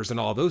actors, and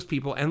all those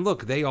people. And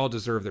look, they all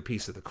deserve their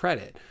piece of the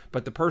credit.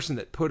 But the person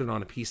that put it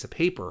on a piece of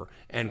paper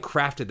and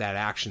crafted that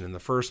action in the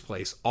first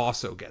place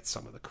also gets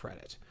some of the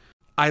credit.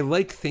 I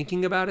like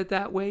thinking about it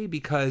that way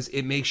because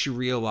it makes you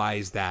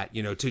realize that,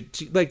 you know, to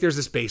like, there's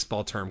this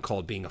baseball term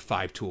called being a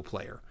five-tool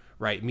player.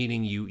 Right,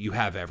 meaning you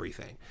have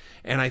everything.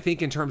 And I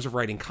think in terms of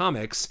writing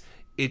comics,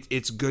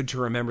 it's good to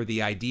remember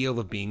the ideal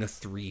of being a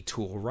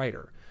three-tool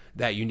writer,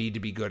 that you need to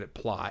be good at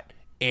plot,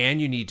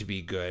 and you need to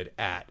be good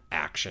at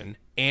action,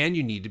 and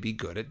you need to be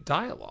good at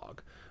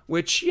dialogue,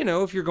 which, you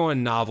know, if you're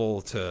going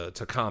novel to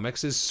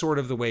comics, is sort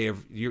of the way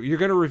of, you're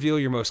going to reveal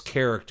your most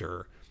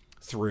character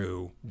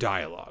through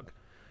dialogue.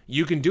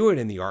 You can do it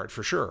in the art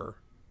for sure,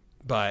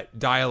 but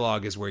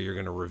dialogue is where you're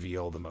going to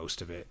reveal the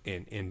most of it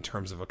in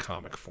terms of a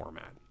comic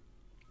format.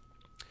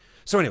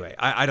 So anyway,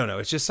 I don't know.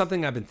 It's just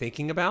something I've been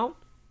thinking about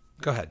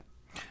Go ahead.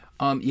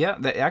 Yeah,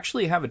 they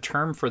actually have a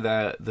term for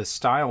the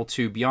style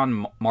too,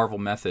 beyond Marvel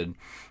method.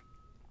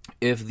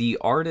 If the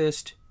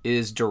artist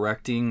is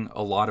directing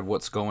a lot of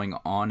what's going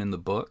on in the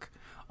book,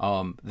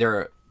 and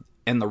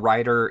the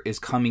writer is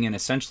coming in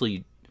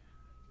essentially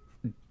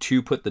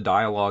to put the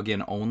dialogue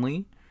in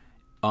only,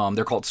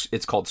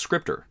 it's called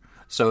scripter.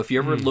 So if you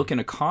ever look in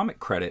a comic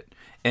credit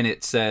and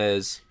it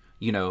says,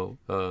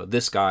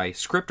 this guy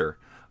scripter,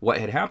 what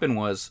had happened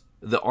was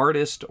the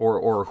artist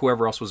or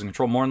whoever else was in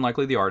control, more than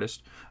likely the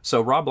artist.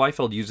 So Rob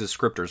Liefeld uses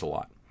scripters a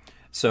lot.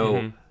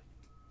 So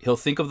he'll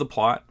think of the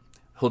plot,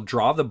 he'll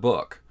draw the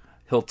book,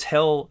 he'll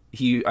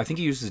I think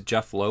he uses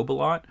Jeff Loeb a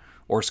lot,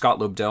 or Scott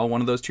Lobdell,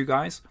 one of those two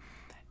guys.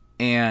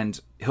 And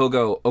he'll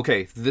go,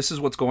 okay, this is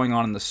what's going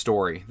on in the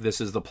story.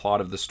 This is the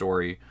plot of the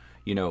story.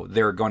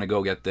 They're going to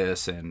go get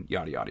this and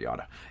yada, yada,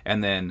 yada.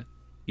 And then,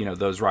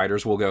 those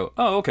writers will go,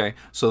 oh, okay.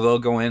 So they'll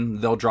go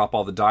in, they'll drop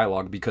all the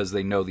dialogue because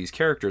they know these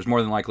characters.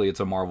 More than likely it's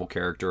a Marvel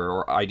character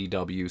or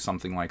IDW,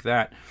 something like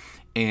that.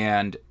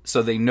 And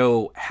so they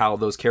know how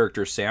those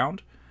characters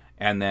sound.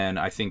 And then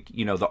I think,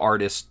 the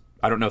artist,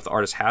 I don't know if the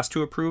artist has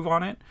to approve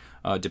on it,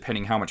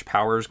 depending how much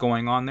power is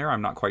going on there.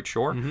 I'm not quite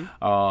sure.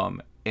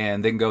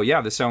 And then go,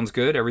 yeah, this sounds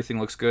good. Everything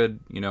looks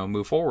good,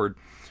 move forward.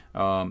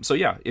 So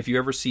yeah, if you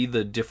ever see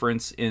the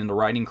difference in the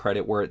writing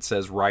credit where it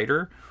says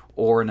writer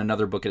or in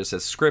another book it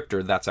says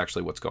scripter, that's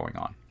actually what's going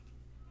on.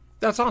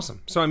 That's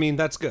awesome. So, I mean,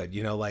 that's good.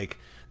 Like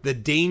the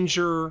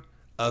danger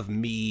of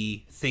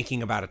me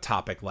thinking about a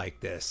topic like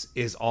this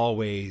is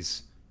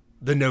always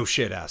the no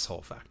shit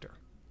asshole factor.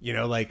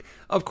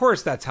 Of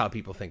course that's how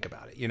people think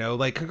about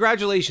it.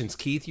 Congratulations,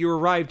 Keith, you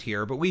arrived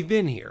here, but we've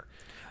been here.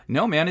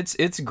 No, man,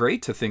 it's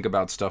great to think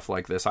about stuff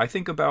like this. I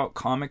think about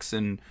comics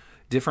in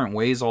different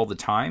ways all the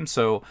time.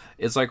 So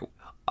it's like,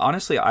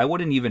 honestly, I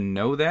wouldn't even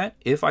know that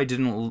if I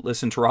didn't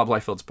listen to Rob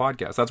Liefeld's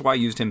podcast. That's why I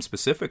used him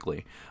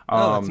specifically.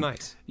 That's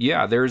nice.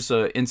 Yeah, there's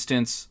an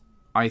instance,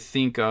 I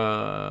think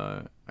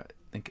Nathan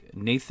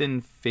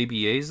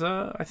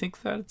Fabieza, I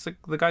think that's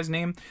the guy's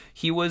name.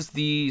 He was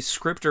the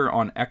scripter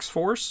on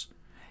X-Force.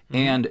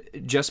 And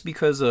just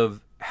because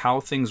of how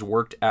things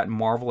worked at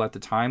Marvel at the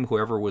time,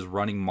 whoever was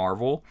running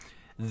Marvel,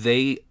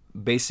 they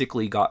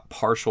basically got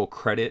partial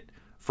credit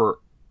for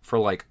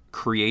like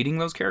creating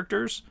those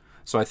characters.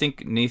 So I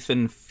think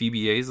Nathan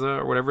Fabieza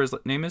or whatever his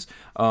name is,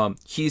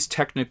 he's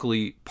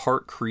technically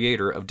part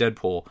creator of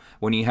Deadpool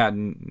when he had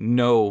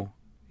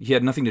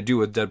nothing to do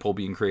with Deadpool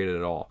being created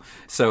at all.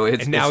 So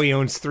now he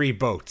owns 3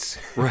 boats.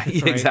 Right,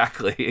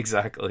 right?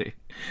 Exactly.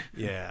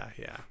 Yeah.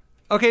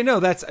 Okay, no,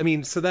 that's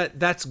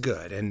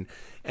good. And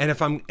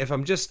if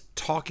I'm just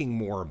talking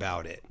more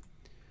about it,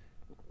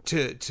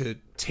 to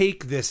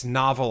take this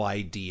novel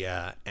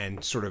idea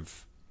and sort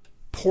of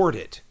port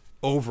it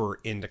over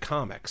into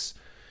comics.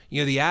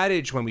 The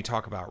adage when we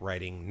talk about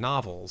writing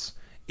novels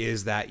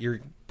is that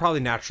you're probably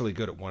naturally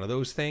good at one of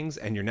those things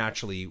and you're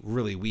naturally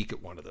really weak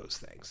at one of those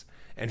things.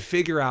 And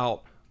figure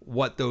out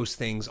what those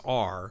things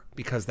are,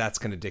 because that's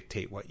going to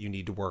dictate what you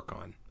need to work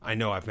on. I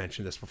know I've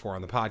mentioned this before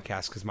on the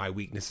podcast because my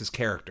weakness is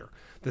character.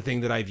 The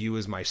thing that I view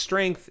as my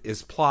strength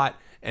is plot,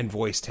 and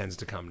voice tends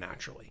to come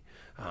naturally.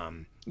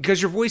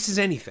 Because your voice is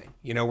anything.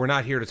 We're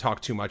not here to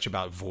talk too much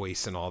about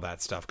voice and all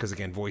that stuff, because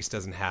again, voice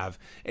doesn't have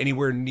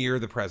anywhere near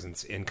the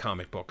presence in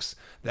comic books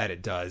that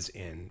it does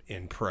in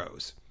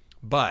prose.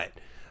 But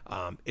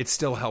it's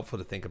still helpful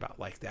to think about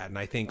like that. And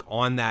I think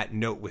on that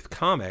note with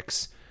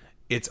comics,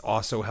 it's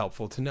also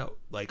helpful to note,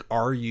 like,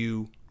 are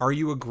you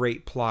a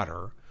great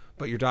plotter,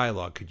 but your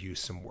dialogue could use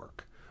some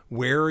work?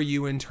 Where are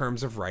you in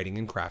terms of writing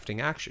and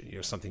crafting action?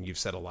 Something you've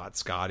said a lot,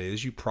 Scott,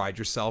 is you pride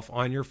yourself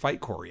on your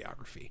fight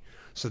choreography.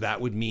 So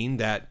that would mean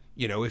that,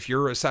 if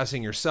you're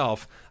assessing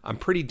yourself, I'm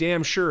pretty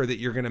damn sure that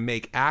you're going to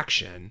make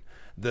action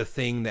the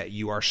thing that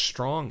you are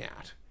strong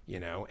at,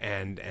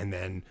 and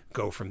then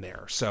go from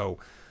there. So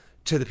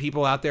to the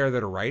people out there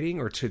that are writing,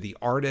 or to the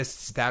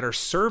artists that are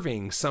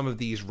serving some of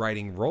these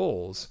writing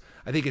roles,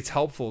 I think it's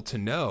helpful to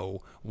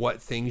know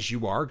what things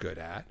you are good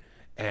at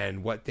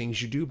and what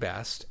things you do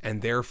best,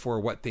 and therefore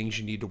what things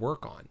you need to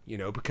work on,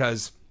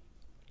 because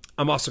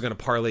I'm also going to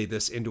parlay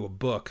this into a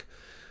book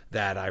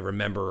that I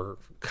remember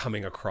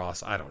coming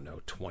across,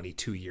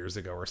 22 years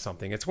ago or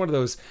something. It's one of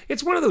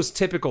those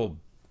typical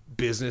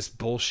business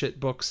bullshit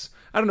books.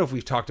 I don't know if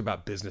we've talked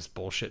about business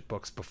bullshit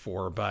books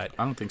before, but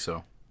I don't think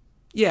so.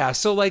 Yeah,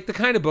 so like the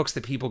kind of books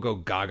that people go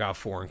gaga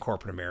for in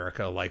corporate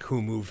America, like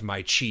Who Moved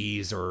My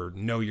Cheese or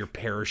Know Your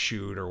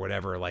Parachute or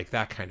whatever, like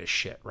that kind of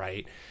shit,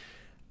 right?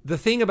 The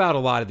thing about a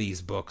lot of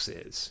these books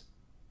is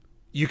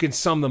you can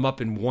sum them up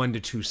in 1 to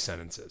 2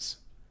 sentences.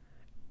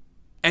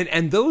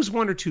 And those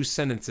 1 or 2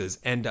 sentences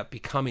end up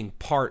becoming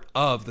part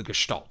of the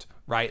gestalt,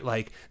 right?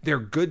 Like they're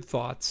good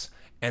thoughts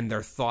and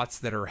they're thoughts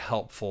that are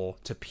helpful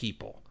to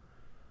people.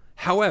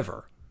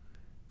 However,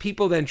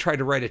 people then try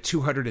to write a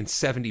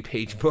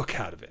 270-page book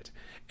out of it,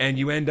 and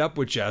you end up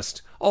with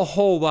just a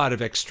whole lot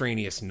of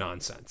extraneous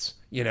nonsense.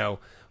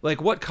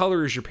 Like, what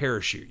color is your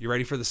parachute? You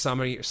ready for the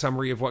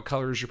summary of what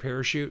color is your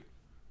parachute?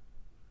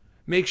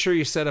 Make sure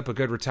you set up a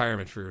good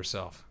retirement for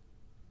yourself.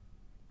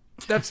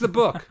 That's the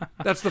book.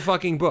 That's the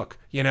fucking book.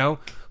 You know,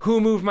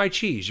 Who Moved My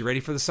Cheese? You ready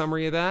for the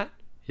summary of that?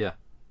 Yeah.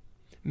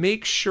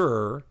 Make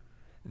sure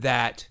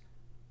that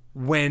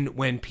when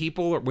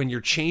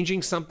you're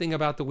changing something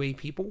about the way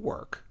people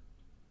work,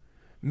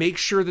 make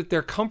sure that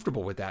they're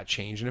comfortable with that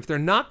change. And if they're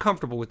not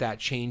comfortable with that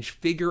change,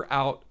 figure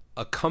out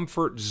a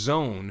comfort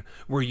zone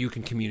where you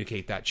can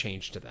communicate that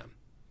change to them.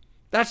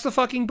 That's the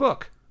fucking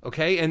book,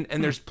 okay? And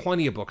there's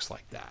plenty of books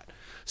like that.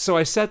 So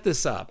I set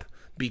this up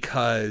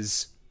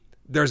because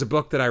there's a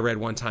book that I read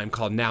one time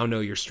called Now Know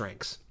Your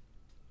Strengths.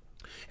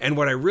 And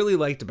what I really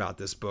liked about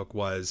this book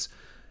was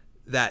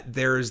that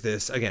there's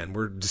this, again,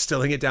 we're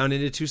distilling it down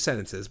into 2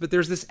 sentences, but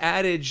there's this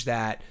adage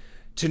that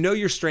to know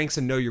your strengths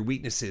and know your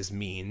weaknesses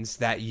means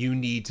that you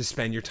need to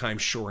spend your time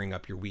shoring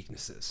up your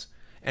weaknesses.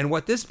 And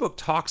what this book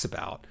talks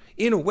about,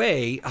 in a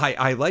way,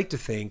 I like to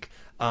think,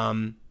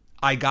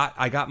 I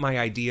got my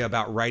idea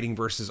about writing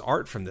versus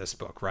art from this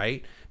book,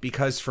 right?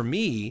 Because for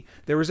me,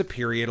 there was a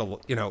period,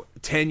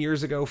 10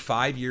 years ago,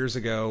 5 years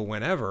ago,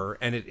 whenever,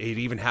 and it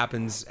even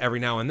happens every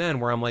now and then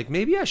where I'm like,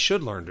 maybe I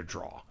should learn to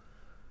draw.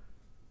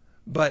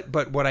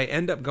 But what I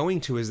end up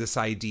going to is this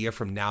idea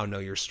from Now Know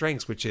Your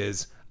Strengths, which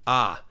is,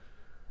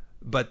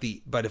 but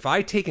if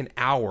I take an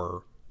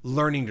hour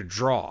learning to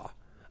draw,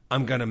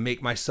 I'm going to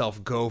make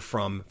myself go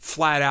from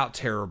flat out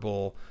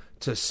terrible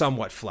to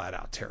somewhat flat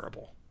out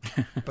terrible.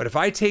 But if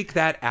I take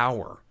that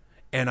hour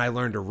and I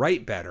learn to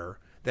write better,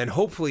 then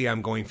hopefully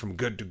I'm going from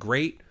good to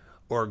great,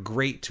 or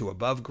great to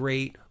above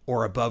great,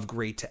 or above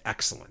great to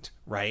excellent,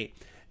 right?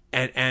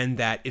 And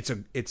that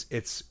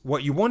it's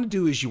what you want to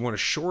do is you want to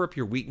shore up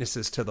your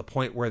weaknesses to the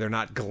point where they're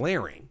not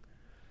glaring.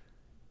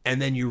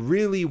 And then you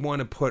really want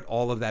to put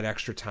all of that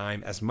extra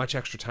time, as much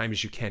extra time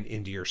as you can,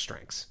 into your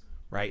strengths,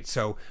 right?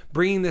 So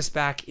bringing this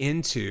back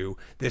into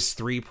this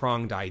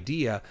 3-pronged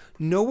idea,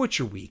 know what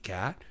you're weak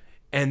at,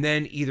 and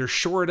then either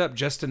shore it up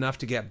just enough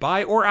to get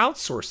by or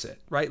outsource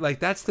it, right? Like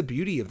that's the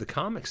beauty of the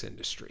comics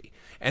industry.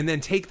 And then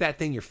take that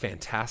thing you're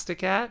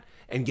fantastic at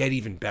and get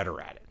even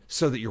better at it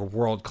so that you're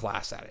world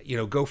class at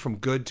it. Go from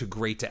good to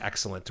great to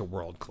excellent to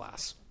world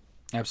class.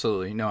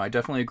 Absolutely. No, I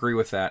definitely agree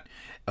with that.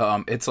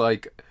 It's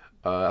like,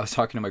 I was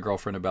talking to my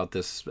girlfriend about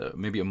this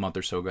maybe a month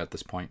or so ago at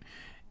this point,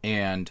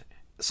 and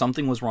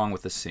something was wrong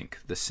with the sink.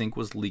 The sink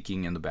was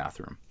leaking in the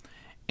bathroom.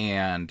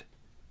 And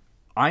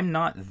I'm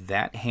not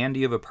that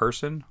handy of a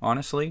person,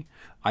 honestly.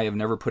 I have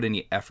never put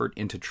any effort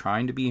into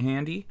trying to be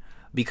handy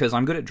because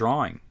I'm good at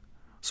drawing.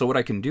 So what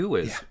I can do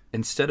is,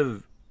 instead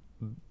of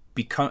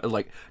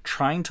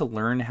trying to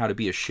learn how to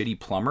be a shitty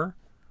plumber,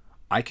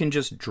 I can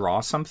just draw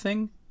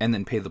something and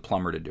then pay the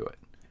plumber to do it.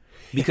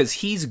 Because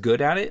he's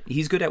good at it.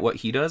 He's good at what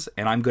he does,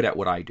 and I'm good at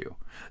what I do.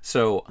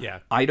 So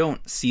I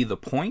don't see the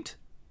point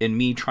in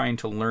me trying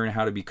to learn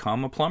how to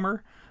become a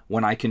plumber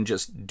when I can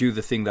just do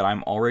the thing that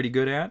I'm already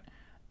good at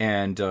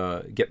and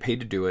get paid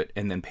to do it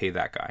and then pay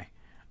that guy.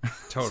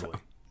 Totally.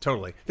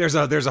 Totally. There's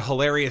a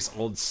hilarious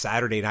old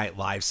Saturday Night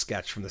Live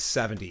sketch from the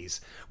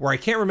 70s where I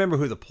can't remember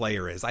who the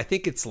player is. I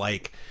think it's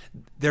like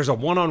there's a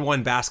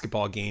one-on-one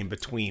basketball game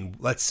between,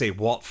 let's say,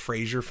 Walt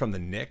Frazier from the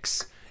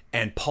Knicks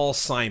and Paul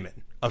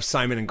Simon of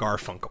Simon and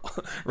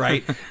Garfunkel,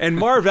 right? And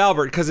Marv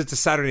Albert, because it's a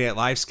Saturday Night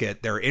Live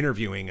skit, they're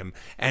interviewing him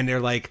and they're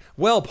like,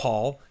 well,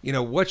 Paul,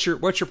 what's your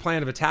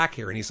plan of attack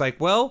here? And he's like,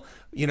 well,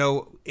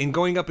 in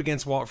going up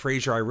against Walt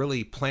Frazier, I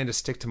really plan to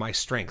stick to my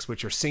strengths,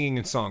 which are singing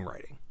and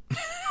songwriting.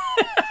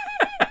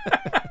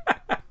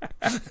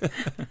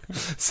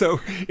 So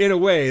in a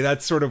way,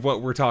 that's sort of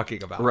what we're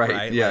talking about,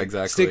 right? Yeah, like,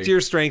 exactly. Stick to your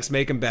strengths,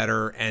 make them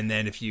better, and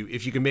then if you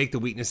can make the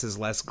weaknesses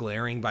less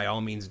glaring, by all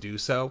means do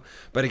so.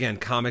 But again,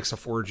 comics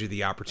afford you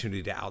the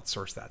opportunity to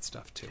outsource that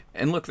stuff too.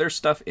 And look, there's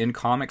stuff in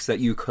comics that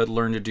you could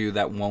learn to do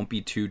that won't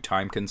be too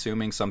time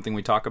consuming. Something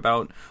we talk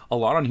about a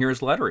lot on here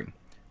is lettering.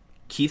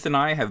 Keith and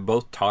I have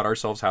both taught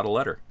ourselves how to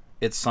letter.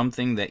 It's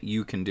something that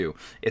you can do.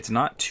 It's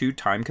not too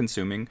time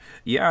consuming.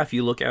 Yeah, if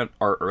you look at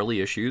our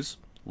early issues,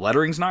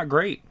 lettering's not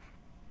great.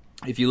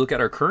 If you look at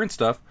our current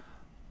stuff,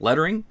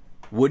 lettering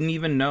wouldn't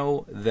even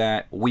know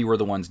that we were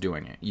the ones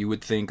doing it. You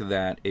would think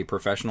that a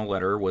professional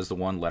letterer was the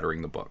one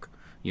lettering the book.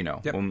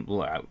 Yep.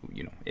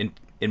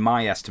 In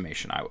my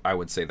estimation, I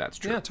would say that's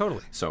true. Yeah,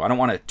 totally. So I don't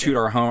want to toot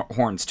our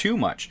horns too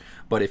much,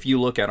 but if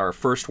you look at our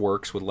first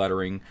works with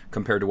lettering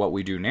compared to what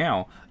we do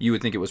now, you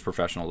would think it was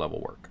professional level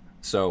work.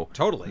 So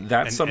totally,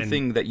 that's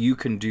something that you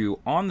can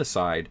do on the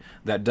side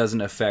that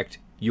doesn't affect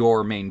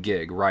your main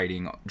gig,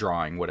 writing,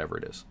 drawing, whatever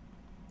it is.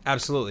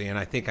 Absolutely, and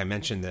I think I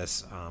mentioned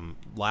this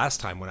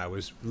last time when I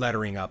was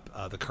lettering up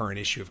the current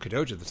issue of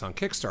Kadoja that's on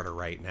Kickstarter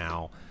right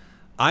now.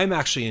 I'm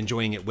actually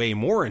enjoying it way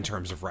more in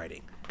terms of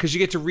writing because you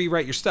get to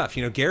rewrite your stuff.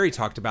 Gary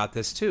talked about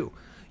this too.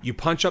 You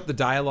punch up the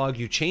dialogue,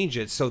 you change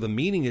it so the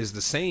meaning is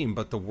the same,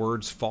 but the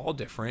words fall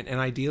different, and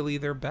ideally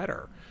they're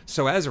better.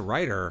 So as a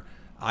writer,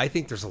 I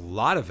think there's a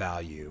lot of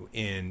value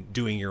in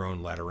doing your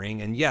own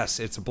lettering. And yes,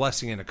 it's a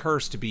blessing and a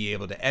curse to be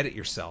able to edit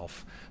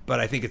yourself, but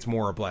I think it's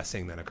more a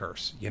blessing than a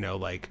curse.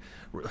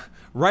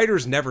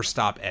 Writers never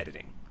stop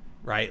editing,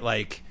 right?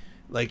 Like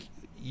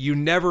you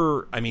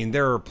never, I mean,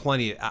 there are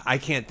plenty, I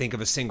can't think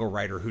of a single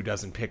writer who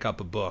doesn't pick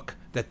up a book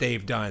that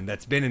they've done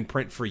that's been in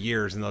print for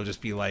years and they'll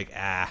just be like,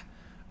 I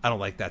don't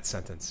like that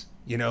sentence.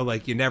 You know,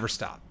 like you never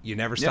stop. You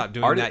never stop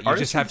doing that. You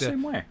just have to.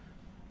 Same way.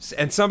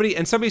 And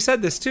somebody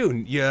said this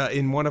too. Yeah,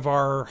 in one of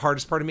our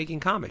hardest part of making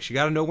comics, you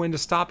got to know when to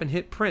stop and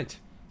hit print,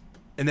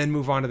 and then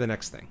move on to the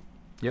next thing.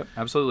 Yep,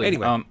 absolutely.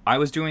 Anyway. I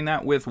was doing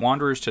that with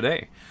Wanderers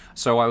today.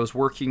 So I was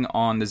working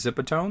on the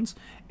Zipatones,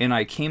 and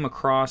I came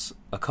across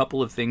a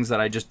couple of things that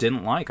I just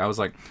didn't like. I was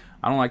like,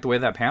 I don't like the way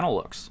that panel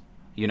looks.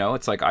 You know,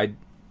 it's like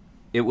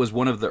it was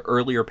one of the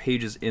earlier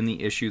pages in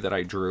the issue that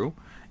I drew,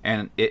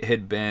 and it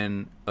had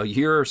been a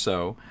year or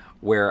so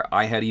where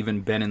I had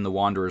even been in the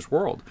Wanderers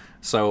world.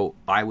 So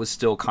I was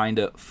still kind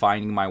of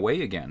finding my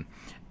way again.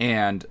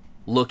 And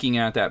looking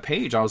at that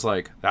page, I was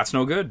like, that's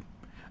no good.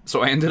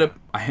 So I ended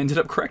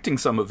up correcting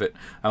some of it.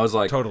 I was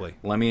like, totally.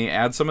 Let me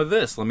add some of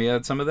this. Let me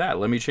add some of that.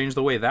 Let me change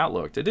the way that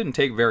looked. It didn't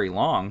take very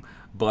long,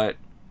 but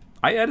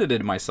I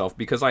edited myself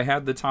because I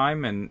had the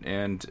time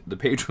and the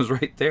page was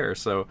right there.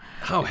 So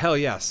oh hell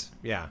yes,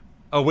 yeah.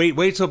 Oh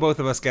wait till both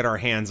of us get our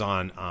hands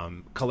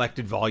on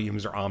collected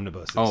volumes or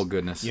omnibuses. Oh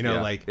goodness, you know,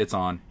 yeah, like it's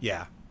on.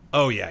 Yeah.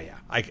 Oh yeah.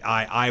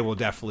 I will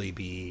definitely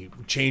be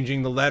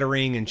changing the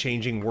lettering and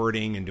changing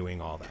wording and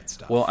doing all that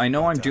stuff. Well, I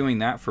know I'm doing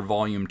that for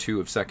volume 2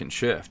 of Second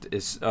Shift.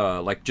 Is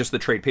like just the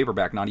trade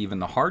paperback, not even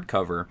the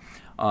hardcover.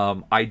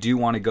 I do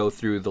want to go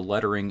through the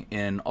lettering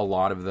in a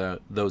lot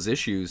of those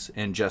issues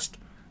and just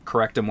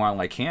correct them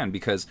while I can,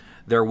 because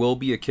there will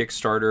be a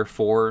Kickstarter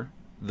for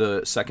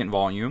the second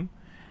volume,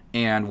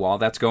 and while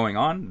that's going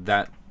on,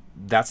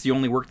 that's the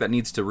only work that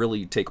needs to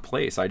really take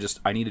place. I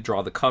need to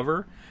draw the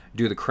cover,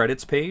 do the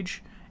credits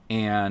page,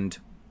 and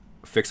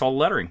fix all the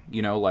lettering.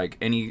 You know, like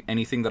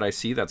anything that I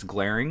see that's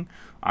glaring,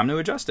 I'm going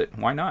to adjust it.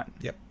 Why not?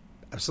 Yep,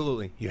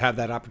 absolutely. You have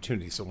that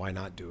opportunity, so why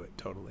not do it?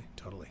 Totally.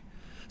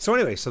 So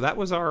anyway, so that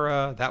was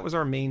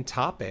our main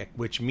topic,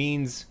 which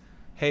means,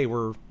 hey,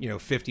 we're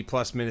 50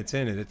 plus minutes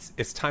in, and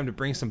it's time to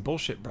bring some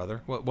bullshit,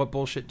 brother. What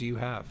bullshit do you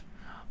have?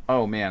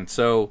 Oh man,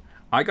 so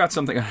I got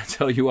something I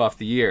tell you off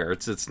the air.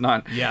 It's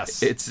not.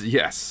 Yes. It's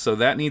yes. So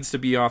that needs to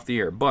be off the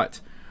air. But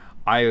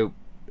I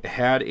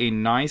had a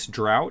nice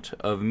drought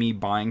of me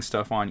buying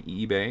stuff on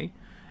eBay,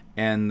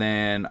 and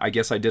then I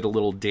guess I did a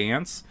little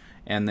dance,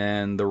 and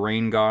then the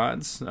rain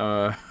gods,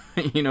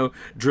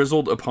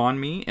 drizzled upon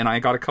me, and I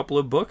got a couple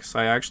of books.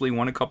 I actually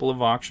won a couple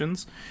of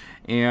auctions,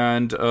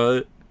 and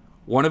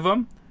one of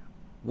them,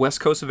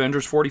 West Coast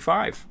Avengers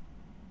 45.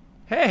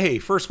 Hey,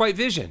 First White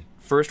Vision.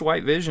 First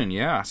White Vision,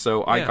 yeah.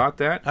 So yeah. I got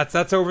that.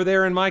 That's over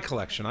there in my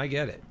collection. I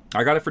get it.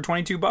 I got it for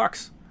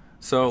 $22.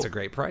 So that's a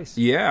great price.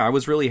 Yeah, I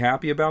was really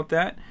happy about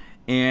that.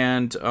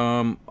 And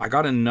I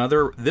got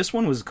another. This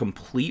one was a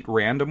complete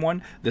random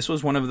one. This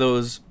was one of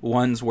those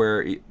ones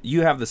where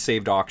you have the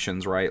saved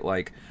auctions, right?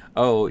 Like,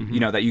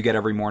 that you get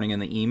every morning in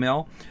the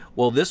email.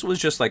 Well, this was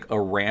just like a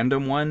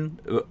random one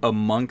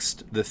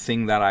amongst the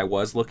thing that I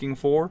was looking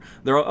for.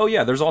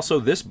 There's also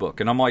this book.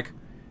 And I'm like,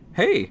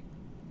 hey,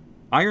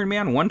 Iron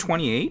Man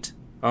 128?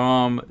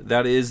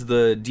 That is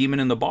the Demon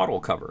in the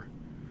Bottle cover.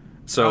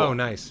 So, oh,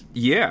 nice.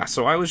 Yeah,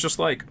 so I was just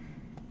like,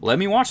 let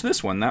me watch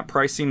this one. That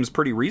price seems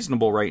pretty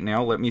reasonable right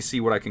now. Let me see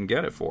what I can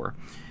get it for.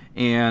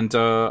 And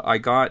I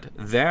got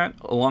that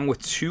along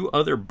with 2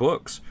 other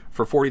books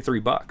for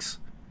 $43.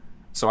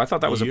 So I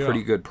thought that was a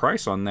pretty good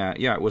price on that.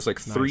 Yeah, it was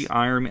like nice. 3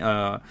 Iron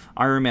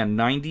Man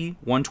 90,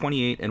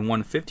 128, and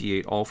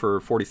 158, all for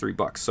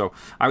 $43. So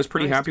I was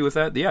pretty happy with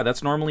that. Yeah,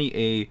 that's normally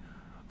a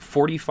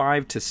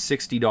 $45 to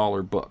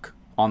 $60 book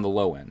on the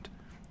low end.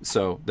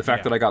 So the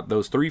fact that I got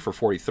those 3 for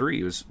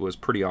 $43 was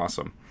pretty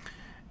awesome.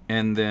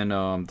 And then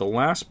the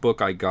last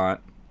book I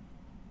got,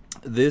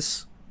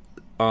 this,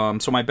 so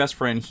my best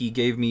friend, he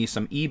gave me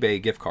some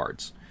eBay gift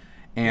cards.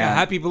 And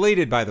happy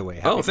belated, by the way.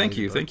 Happy thank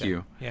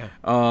you. Yeah.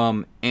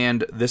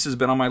 And this has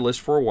been on my list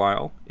for a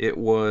while. It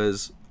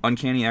was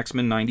Uncanny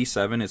X-Men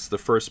 97. It's the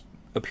first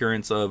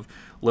appearance of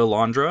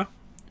Lilandra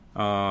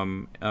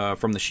from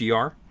the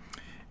Shi'ar.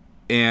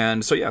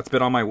 And so, it's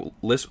been on my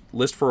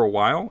list for a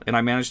while, and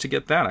I managed to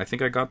get that. I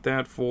think I got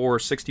that for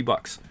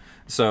 $60.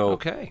 So,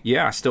 okay.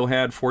 Yeah, I still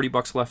had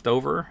 $40 left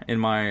over in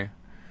my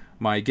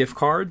gift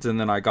cards, and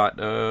then I got,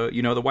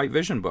 the White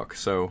Vision book.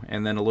 So,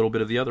 and then a little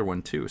bit of the other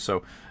one, too.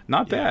 So,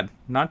 not bad.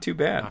 Not too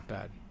bad. Not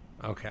bad.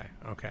 Okay.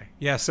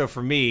 Yeah, so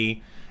for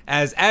me,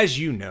 as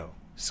you know,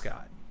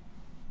 Scott,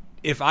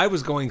 if I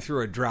was going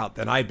through a drought,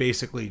 then I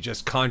basically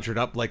just conjured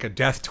up like a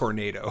death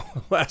tornado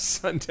last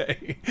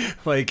Sunday.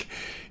 Like,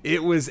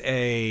 it was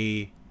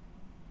I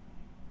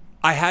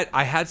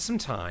had some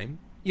time.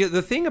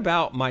 The thing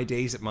about my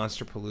days at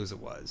Monsterpalooza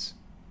was,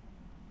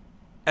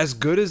 as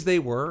good as they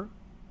were,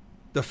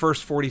 the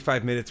first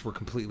 45 minutes were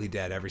completely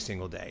dead every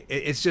single day.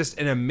 It's just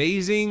an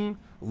amazing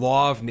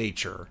law of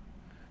nature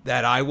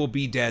that I will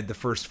be dead the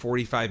first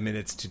 45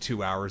 minutes to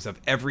 2 hours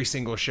of every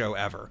single show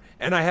ever.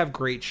 And I have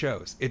great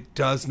shows. It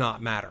does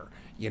not matter,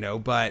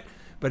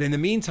 but in the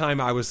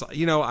meantime, I was,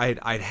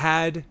 I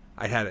had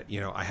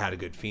a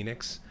good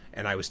Phoenix,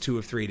 and I was 2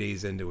 of 3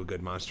 days into a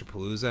good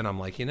Monsterpalooza, and I'm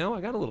like, I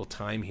got a little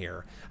time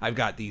here. I've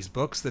got these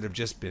books that have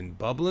just been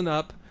bubbling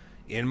up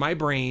in my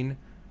brain.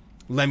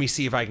 Let me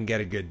see if I can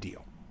get a good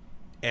deal.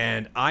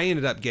 And I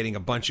ended up getting a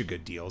bunch of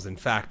good deals. In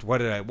fact, what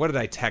did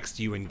I text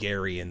you and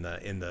Gary in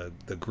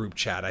the group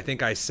chat? I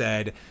think I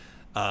said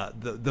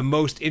the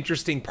most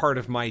interesting part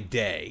of my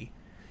day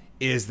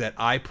is that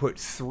I put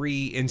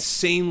 3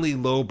 insanely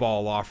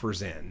lowball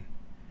offers in,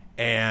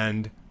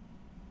 and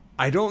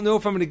I don't know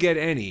if I'm going to get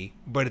any,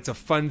 but it's a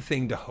fun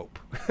thing to hope,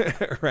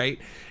 right?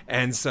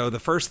 And so the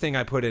first thing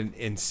I put an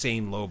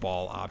insane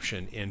lowball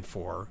option in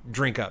for,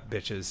 drink up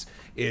bitches,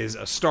 is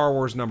a Star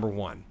Wars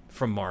 #1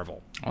 from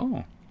Marvel.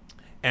 Oh.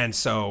 And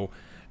so,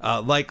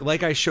 like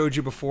I showed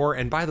you before,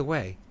 and by the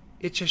way,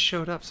 it just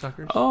showed up,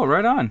 suckers. Oh,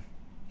 right on.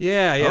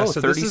 Yeah. Oh,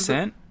 So 30 this is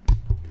cent?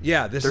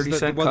 this 30 is the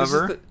cent well,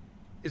 cover?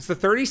 it's the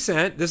 30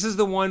 cent. This is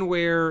the one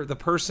where the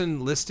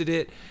person listed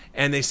it,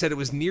 and they said it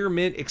was near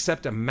mint,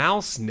 except a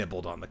mouse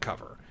nibbled on the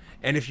cover.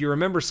 And if you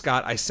remember,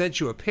 Scott, I sent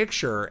you a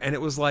picture, and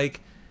it was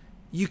like,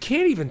 you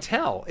can't even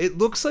tell. It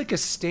looks like a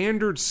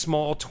standard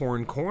small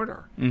torn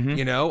corner.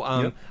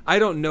 Yep. I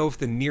don't know if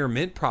the near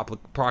mint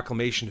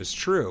proclamation is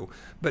true,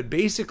 but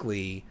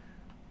basically,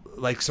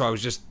 so I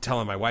was just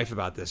telling my wife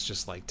about this,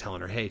 just like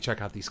telling her, hey,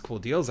 check out these cool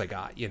deals I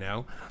got,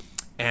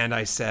 And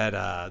I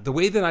said, the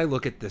way that I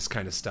look at this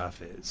kind of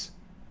stuff is,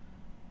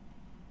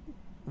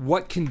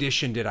 what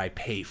condition did I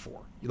pay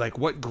for? Like,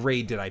 what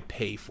grade did I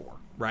pay for,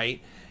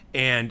 right?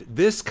 And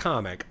this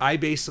comic, I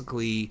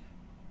basically,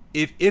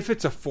 if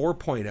it's a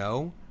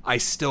 4.0, I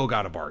still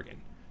got a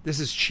bargain. This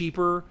is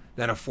cheaper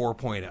than a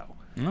 4.0.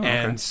 Oh, okay.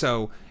 And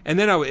so, and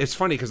then it's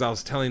funny because I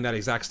was telling that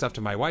exact stuff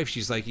to my wife.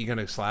 She's like, you going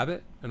to slab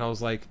it? And I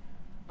was like,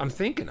 I'm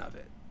thinking of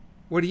it.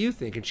 What do you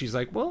think? And she's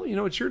like, well,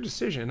 it's your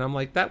decision. And I'm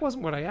like, that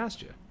wasn't what I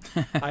asked you.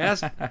 I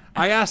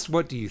asked,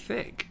 what do you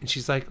think? And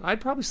she's like, I'd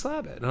probably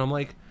slab it. And I'm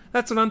like,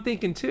 that's what I'm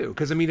thinking too.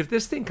 Because if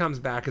this thing comes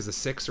back as a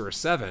 6 or a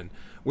 7,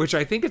 which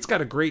I think it's got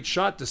a great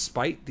shot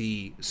despite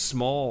the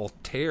small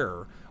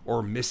tear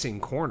or missing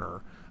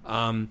corner,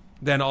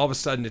 then all of a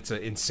sudden it's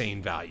an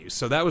insane value.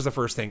 So that was the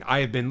first thing. I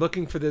have been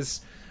looking for this.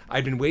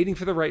 I've been waiting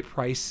for the right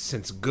price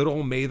since good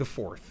old May the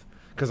 4th.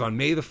 Because on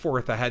May the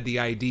 4th, I had the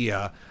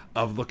idea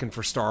of looking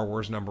for Star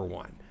Wars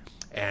 #1.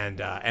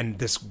 And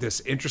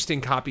this interesting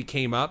copy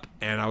came up,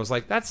 and I was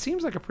like, that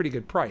seems like a pretty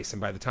good price.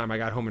 And by the time I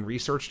got home and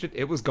researched it,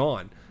 it was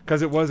gone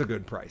because it was a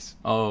good price.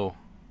 Oh.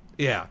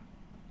 Yeah.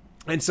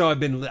 And so I've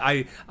been,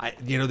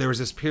 there was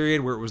this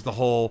period where it was the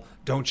whole,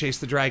 don't chase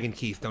the dragon,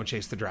 Keith, don't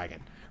chase the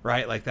dragon,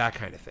 right? Like that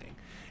kind of thing.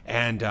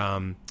 And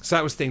so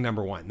that was thing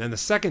 #1. Then the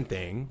second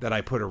thing that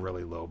I put a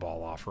really low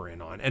ball offer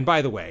in on, and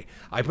by the way,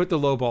 I put the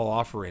low ball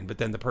offer in, but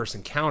then the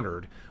person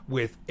countered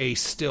with a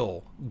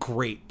still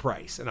great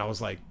price. And I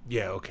was like,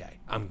 yeah, okay,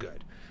 I'm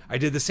good. I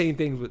did the same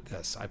thing with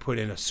this. I put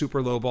in a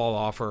super low ball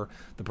offer.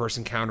 The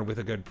person countered with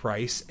a good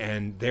price,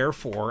 and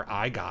therefore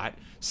I got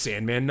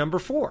Sandman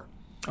 #4.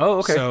 Oh,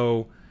 okay.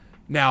 So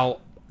now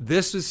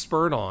this was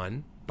spurred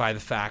on by the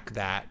fact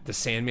that the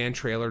Sandman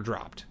trailer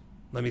dropped.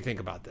 Let me think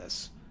about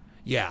this.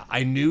 Yeah,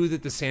 I knew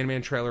that the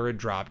Sandman trailer had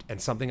dropped, and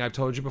something I've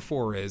told you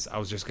before is I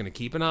was just going to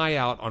keep an eye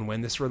out on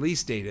when this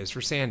release date is for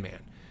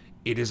Sandman.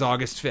 It is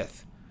August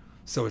 5th.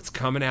 So it's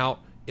coming out.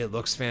 It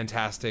looks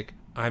fantastic.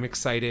 I'm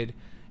excited.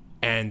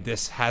 And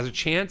this has a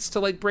chance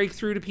to break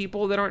through to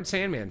people that aren't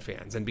Sandman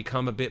fans and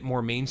become a bit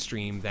more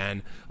mainstream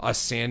than us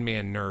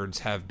Sandman nerds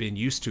have been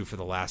used to for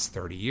the last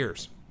 30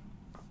 years.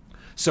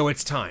 So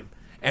it's time.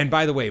 And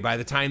by the way, by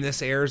the time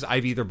this airs,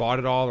 I've either bought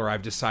it all or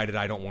I've decided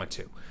I don't want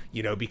to,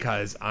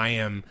 because I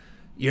am,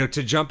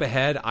 to jump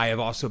ahead, I have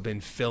also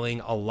been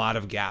filling a lot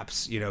of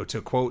gaps.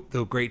 To quote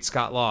the great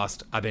Scott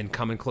Lost, I've been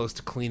coming close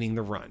to cleaning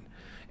the run.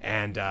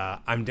 And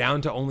I'm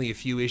down to only a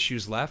few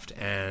issues left,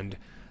 and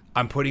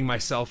I'm putting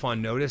myself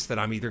on notice that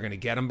I'm either going to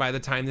get them by the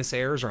time this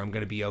airs or I'm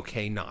going to be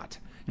okay not,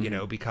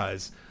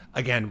 because,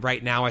 again,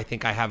 right now I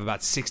think I have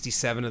about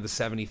 67 of the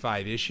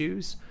 75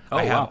 issues. Oh,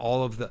 I have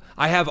wow.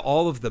 I have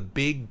all of the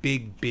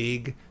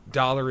big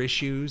dollar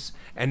issues,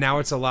 and now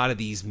it's a lot of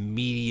these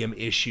medium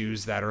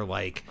issues that are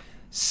like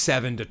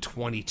 $7 to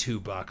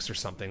 $22 or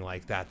something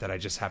like that I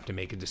just have to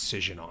make a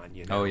decision on.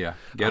 Oh yeah,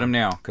 get them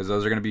now because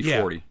those are going to be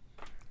 40.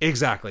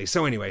 Exactly.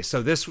 So anyway,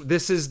 so this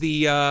is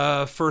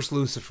the first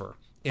Lucifer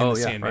in the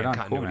Sandman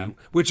continuity, cool,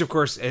 which of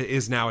course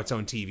is now its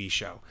own TV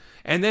show.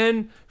 And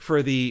then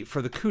for the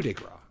coup de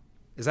grace,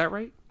 is that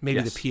right? Maybe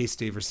yes. The pièce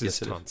de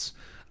résistance.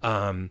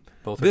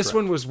 Both this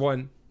one was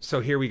one.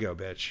 So here we go,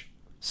 bitch.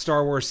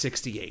 Star Wars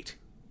 68.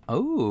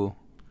 Oh.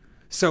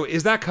 So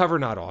is that cover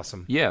not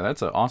awesome? Yeah,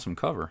 that's an awesome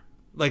cover.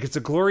 It's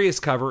a glorious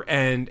cover,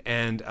 and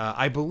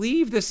I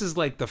believe this is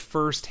the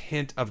first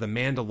hint of the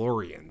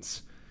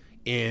Mandalorians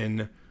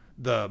in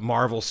the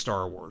Marvel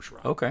Star Wars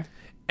run. Okay.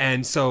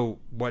 And so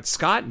what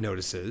Scott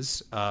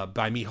notices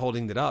by me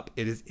holding it up,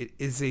 it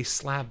is a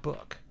slab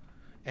book.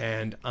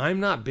 And I'm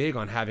not big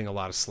on having a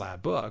lot of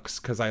slab books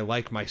because I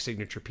like my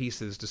signature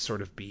pieces to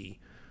sort of be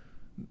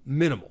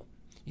minimal,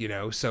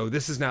 So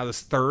this is now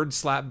this third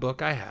slab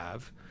book I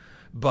have.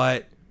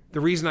 But the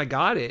reason I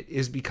got it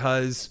is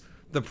because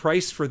the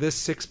price for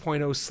this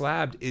 6.0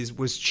 slabbed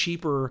was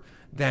cheaper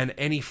than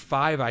any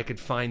 5 I could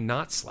find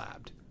not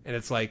slabbed. And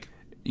it's like,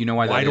 you know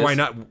why why that do is? I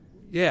not?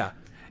 Yeah.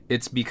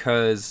 It's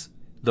because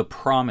the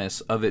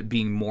promise of it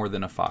being more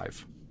than a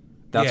 5.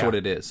 That's Yeah. what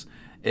it is.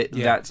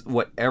 That's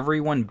what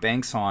everyone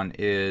banks on,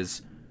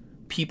 is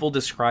people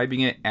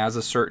describing it as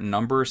a certain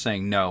number,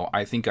 saying, no,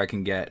 I think I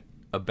can get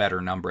a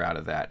better number out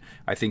of that.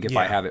 I think if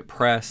I have it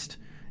pressed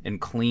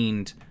and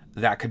cleaned,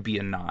 that could be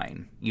a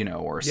 9,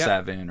 or a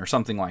 7 or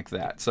something like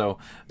that. So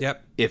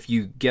if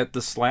you get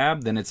the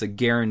slab, then it's a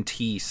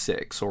guarantee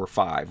 6 or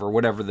 5 or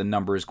whatever the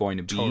number is going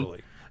to be.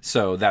 Totally.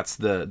 So that's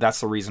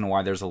the reason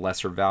why there's a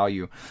lesser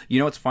value.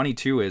 What's funny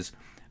too is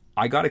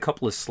I got a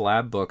couple of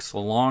slab books a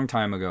long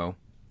time ago,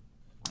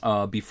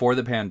 before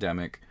the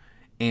pandemic,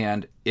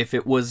 and if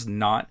it was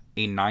not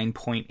a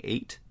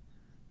 9.8,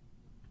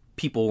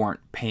 people weren't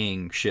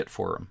paying shit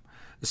for them.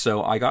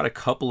 So I got a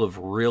couple of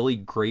really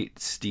great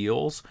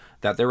steals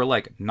that they were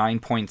like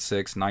 9.6,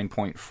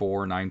 9.4,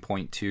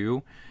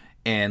 9.2,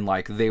 and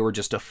like they were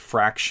just a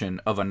fraction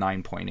of a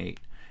 9.8.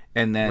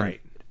 And then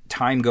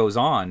time goes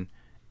on,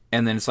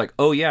 and then it's like,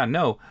 oh yeah,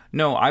 no,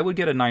 I would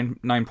get a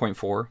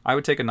 9.4. I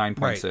would take a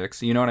 9.6.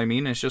 Right. You know what I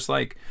mean? It's just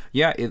like,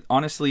 yeah,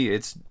 honestly,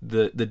 it's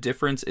the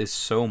difference is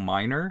so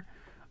minor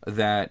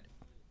that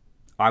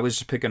I was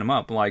just picking them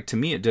up. Like, to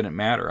me, it didn't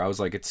matter. I was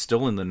like, it's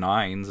still in the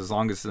 9s. As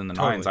long as it's in the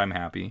 9s, I'm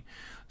happy.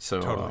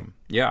 So,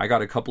 yeah, I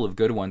got a couple of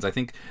good ones. I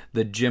think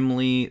the Jim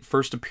Lee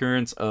first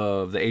appearance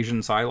of the Asian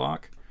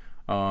Psylocke,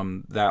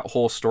 that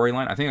whole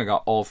storyline, I think I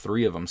got all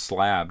 3 of them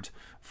slabbed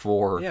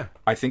for,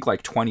 I think,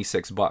 like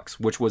 $26,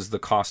 which was the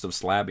cost of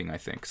slabbing, I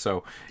think.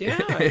 So,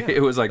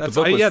 it was like, the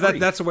book was free.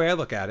 That's the way I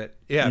look at it.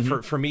 Yeah,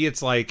 for me,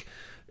 it's like,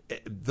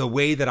 the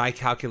way that I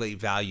calculate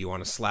value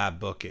on a slab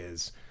book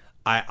is,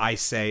 I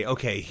say,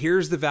 okay,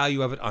 here's the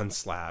value of it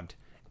unslabbed,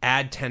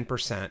 add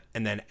 10%,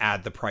 and then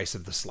add the price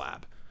of the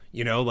slab.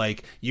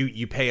 Like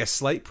you pay a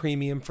slight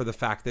premium for the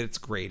fact that it's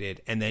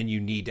graded, and then you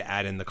need to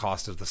add in the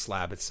cost of the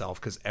slab itself,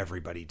 because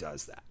everybody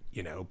does that.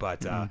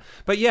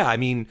 But yeah, I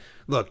mean,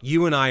 look,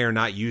 you and I are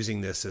not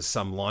using this as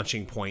some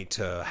launching point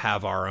to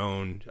have our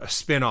own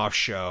spin-off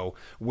show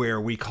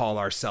where we call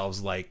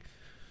ourselves like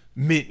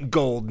Mint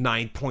Gold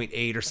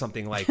 9.8 or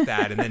something like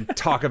that, and then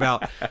talk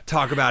about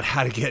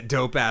how to get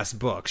dope ass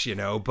books,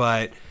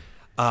 but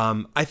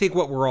I think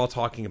what we're all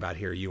talking about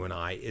here, you and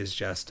I, is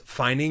just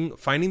finding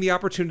the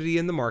opportunity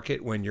in the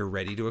market when you're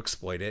ready to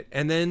exploit it,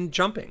 and then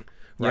jumping,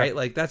 right?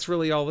 Like, that's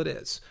really all it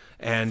is.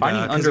 And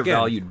finding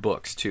undervalued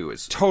books too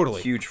is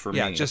totally huge for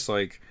me. Just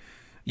like,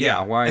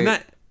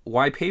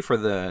 why pay for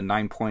the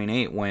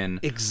 9.8 when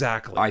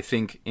exactly I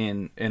think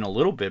in a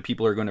little bit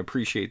people are going to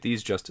appreciate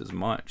these just as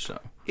much. So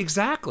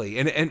exactly,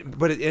 and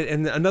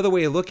another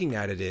way of looking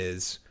at it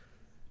is,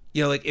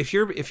 like if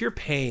you're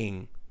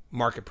paying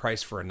market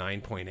price for a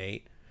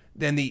 9.8,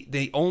 then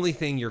the only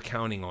thing you're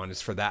counting on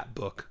is for that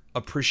book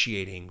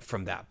appreciating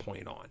from that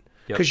point on,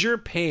 because you're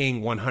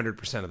paying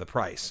 100% of the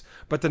price.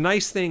 But the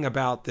nice thing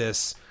about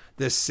this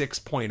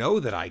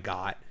 6.0 that I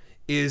got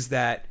is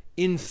that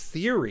in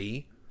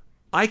theory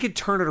I could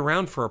turn it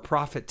around for a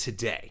profit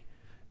today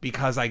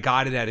because I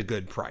got it at a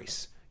good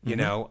price, you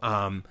know?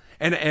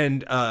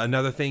 And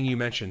another thing you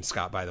mentioned,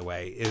 Scott, by the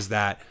way, is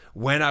that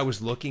when I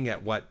was looking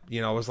at what,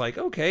 I was like,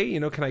 okay,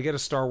 can I get a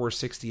Star Wars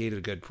 68 at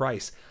a good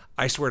price?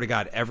 I swear to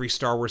God, every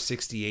Star Wars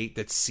 68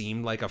 that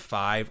seemed like a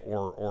 5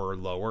 or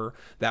lower,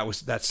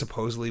 that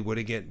supposedly would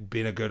have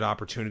been a good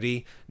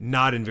opportunity,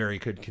 not in very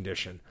good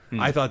condition.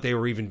 I thought they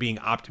were even being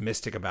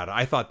optimistic about it.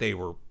 I thought they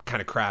were kind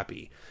of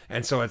crappy.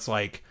 And so it's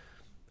like,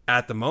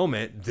 at the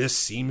moment, this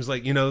seems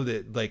like,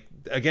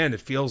 again,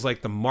 it feels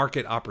like the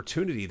market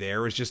opportunity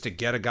there is just to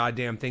get a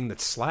goddamn thing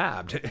that's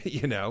slabbed,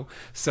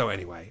 So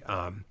anyway,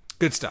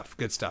 good stuff.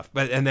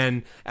 But, and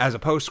then as a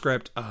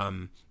postscript,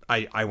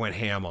 I went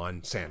ham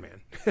on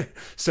Sandman.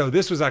 So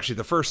this was actually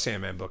the first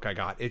Sandman book I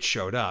got. It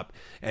showed up.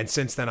 And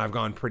since then I've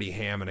gone pretty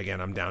ham. And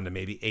again, I'm down to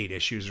maybe 8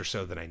 issues or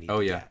so that I need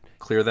to get.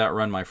 Clear that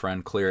run, my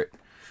friend. Clear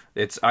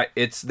it.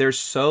 There's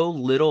so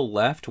little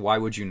left. Why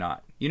would you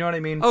not? You know what I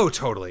mean? Oh,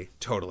 totally.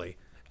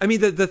 I mean,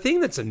 the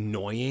thing that's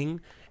annoying,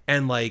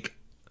 and like,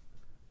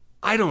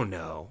 I don't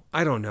know.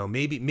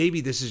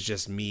 Maybe this is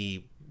just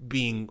me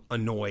being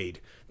annoyed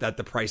that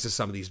the price of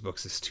some of these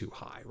books is too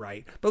high,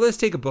 right? But let's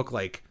take a book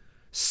like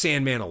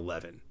Sandman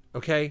 11,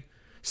 okay?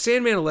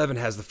 Sandman 11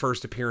 has the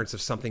first appearance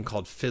of something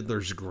called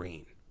Fiddler's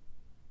Green.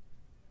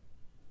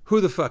 Who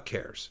the fuck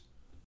cares?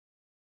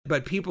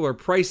 But people are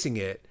pricing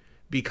it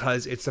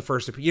because it's the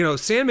first,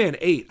 Sandman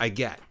 8, I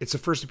get. It's the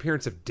first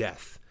appearance of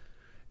Death.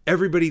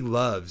 Everybody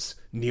loves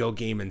Neil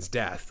Gaiman's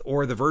Death,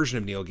 or the version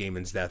of Neil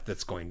Gaiman's Death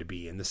that's going to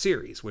be in the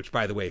series, which,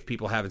 by the way, if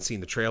people haven't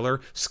seen the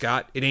trailer,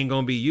 Scott, it ain't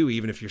gonna be you,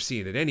 even if you're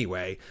seeing it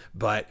anyway,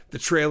 but the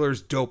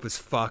trailer's dope as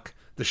fuck.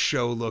 The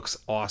show looks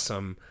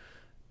awesome.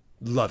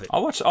 Love it.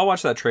 I'll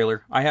watch that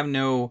trailer. I have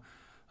no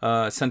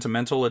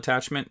sentimental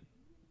attachment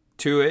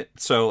to it,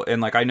 so,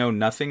 and like, I know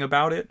nothing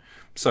about it,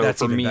 so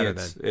that's for me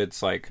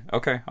it's like,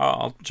 okay,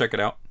 I'll check it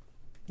out.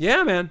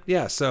 Yeah, man.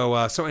 Yeah. So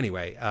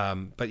anyway,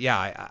 but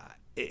yeah,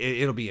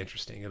 it'll be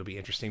interesting. It'll be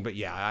interesting. But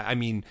yeah, I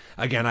mean,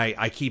 again,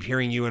 I keep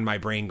hearing you in my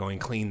brain going,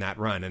 clean that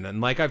run.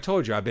 And like I've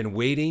told you, I've been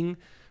waiting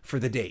for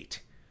the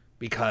date,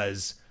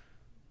 because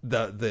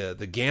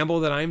the gamble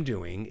that I'm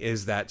doing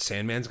is that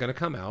Sandman's going to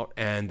come out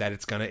and that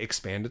it's going to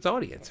expand its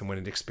audience. And when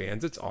it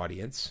expands its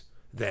audience,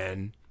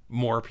 then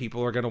more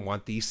people are going to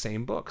want these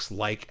same books,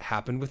 like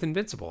happened with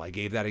Invincible. I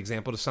gave that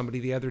example to somebody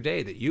the other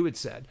day that you had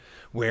said,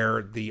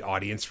 where the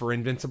audience for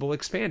Invincible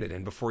expanded,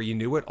 and before you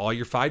knew it, all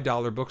your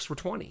 $5 books were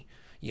 20.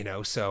 You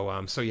know, so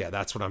yeah,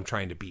 that's what I'm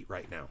trying to beat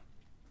right now.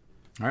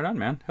 Right on,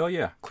 man. Hell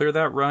yeah. Clear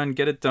that run,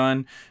 get it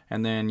done,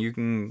 and then you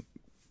can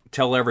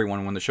tell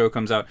everyone when the show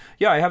comes out.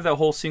 Yeah, I have the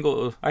whole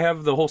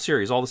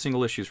series, all the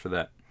single issues for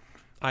that.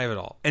 I have it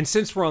all. And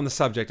since we're on the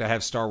subject, I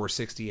have Star Wars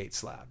 68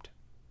 slabbed.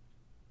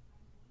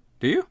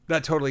 Do you?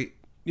 That totally,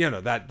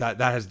 that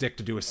has dick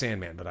to do with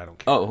Sandman, but I don't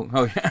care.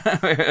 Oh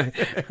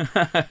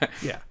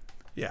yeah.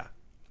 Yeah.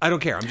 I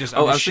don't care. I'm just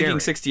I was sharing. thinking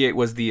 68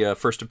 was the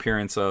first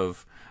appearance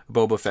of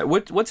Boba Fett.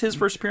 What's his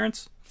first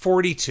appearance?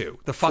 42.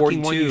 The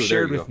fucking 42, one you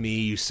shared you with go.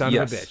 me, you son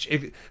Yes. of a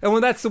bitch. And well,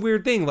 that's the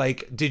weird thing.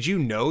 Like, did you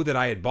know that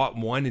I had bought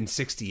one in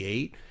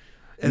 68?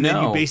 And then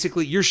No.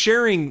 you're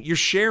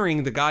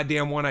sharing the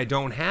goddamn one I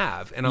don't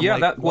have. And I'm Yeah,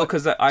 like,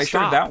 because I shared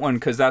Stop. that one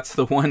because that's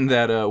the one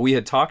that we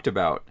had talked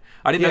about.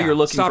 I didn't know you were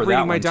looking Stop for that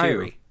reading my one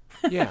diary.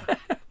 too. Yeah.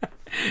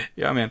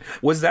 Yeah, man.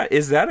 Is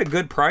that a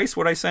good price?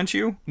 What I sent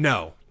you?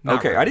 No. not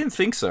Okay, really. I didn't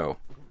think so.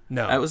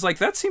 No. I was like,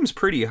 that seems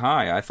pretty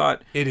high. I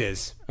thought, It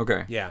is.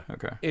 okay, Yeah.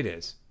 okay. It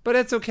is. But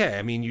it's okay.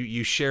 I mean,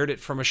 you shared it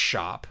from a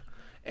shop,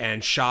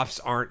 and shops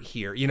aren't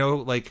here. You know,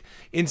 like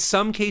in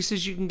some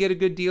cases you can get a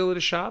good deal at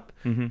a shop,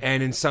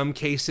 and in some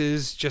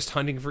cases just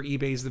hunting for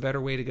eBay is the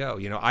better way to go.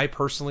 You know, I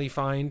personally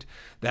find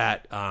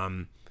that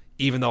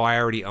even though I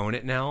already own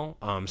it now,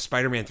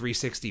 Spider-Man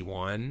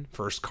 361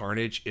 First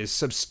Carnage is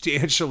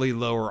substantially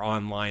lower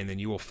online than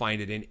you will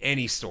find it in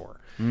any store.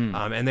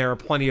 And there are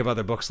plenty of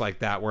other books like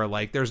that where,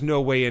 like, there's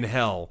no way in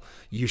hell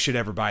you should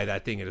ever buy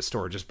that thing at a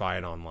store. Just buy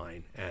it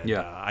online. And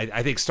Yeah.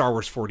 I think Star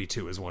Wars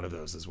 42 is one of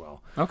those as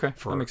well. Okay,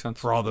 For, that makes sense.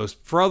 For all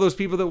those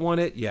people that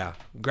want it, yeah,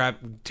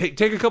 take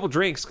a couple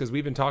drinks, because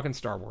we've been talking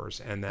Star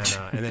Wars, and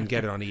then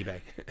get it on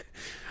eBay.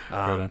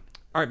 All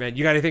right, man.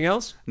 You got anything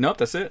else? Nope,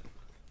 that's it.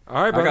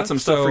 All right, I brother. got some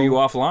stuff So- for you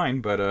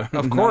offline, but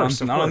Of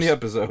course, not on the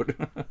episode.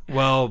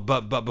 Well,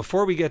 but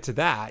before we get to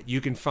that,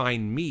 you can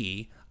find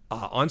me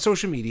on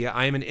social media.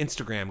 I am an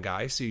Instagram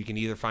guy, so you can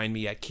either find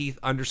me at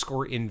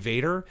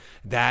Keith_Invader.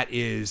 That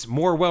is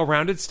more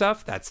well-rounded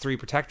stuff. That's 3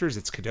 Protectors.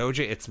 It's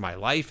Kadoja. It's my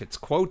life. It's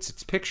quotes.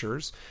 It's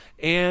pictures.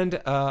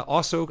 And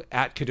also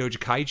at Kadoja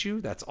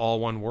Kaiju. That's all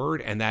one word,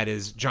 and that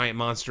is giant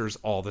monsters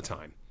all the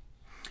time.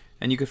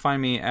 And you can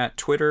find me at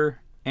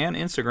Twitter and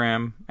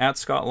Instagram at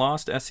Scott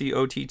Lost,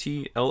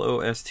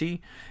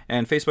 SCOTTLOST,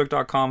 and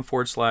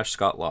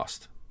Facebook.com/Scott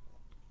Lost.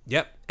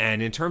 Yep.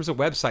 And in terms of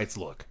websites,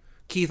 look,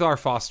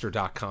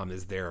 KeithRFoster.com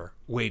is there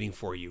waiting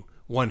for you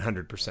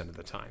 100% of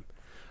the time.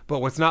 But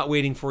what's not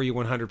waiting for you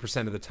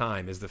 100% of the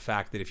time is the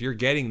fact that if you're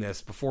getting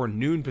this before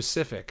noon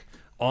Pacific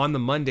on the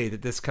Monday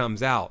that this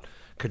comes out,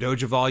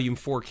 Kadoja Volume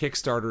 4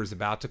 Kickstarter is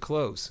about to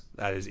close.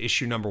 That is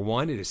issue number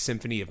 1. It is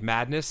Symphony of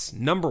Madness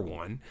number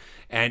 1.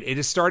 And it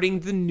is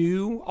starting the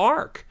new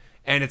arc.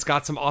 And it's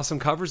got some awesome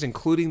covers,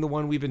 including the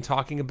one we've been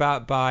talking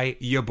about by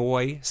ya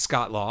boy,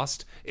 Scott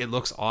Lost. It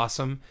looks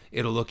awesome.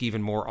 It'll look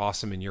even more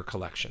awesome in your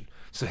collection.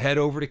 So head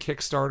over to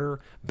Kickstarter,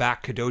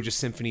 back Kadoja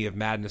Symphony of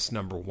Madness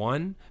number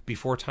 1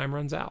 before time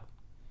runs out.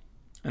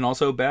 And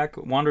also back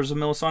Wanderers of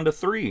Melisande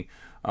 3.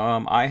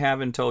 I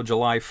have until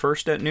July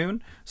 1st at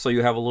noon, so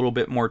you have a little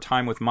bit more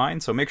time with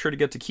mine. So make sure to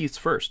get to Keith's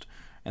first.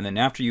 And then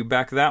after you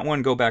back that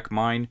one, go back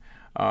mine.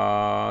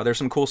 There's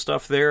some cool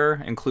stuff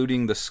there,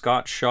 including the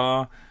Scott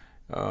Shaw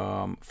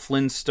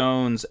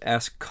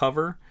Flintstones-esque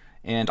cover.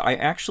 And I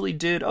actually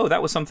did... Oh,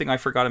 that was something I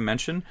forgot to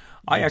mention.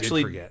 I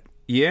actually did forget.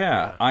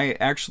 Yeah, I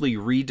actually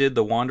redid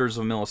the Wanderers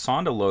of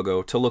Melisande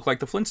logo to look like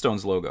the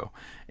Flintstones logo.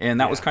 And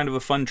that was kind of a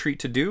fun treat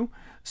to do.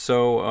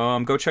 So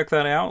go check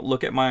that out.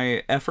 Look at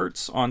my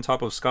efforts on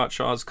top of Scott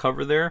Shaw's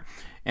cover there.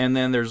 And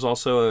then there's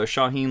also a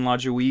Shaheen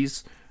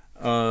Lajawi's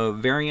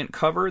variant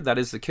cover. That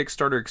is the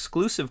Kickstarter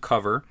exclusive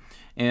cover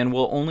and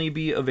will only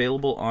be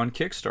available on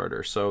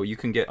Kickstarter. So you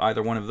can get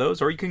either one of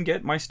those, or you can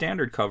get my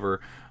standard cover.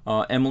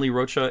 Emily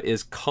Rocha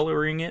is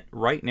coloring it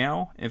right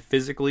now, and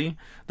physically,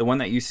 the one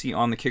that you see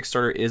on the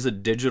Kickstarter is a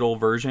digital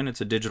version.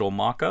 It's a digital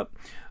mock-up.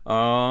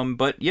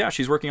 But yeah,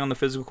 she's working on the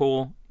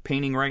physical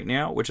painting right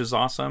now, which is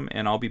awesome,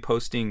 and I'll be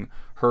posting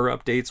her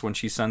updates when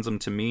she sends them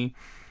to me.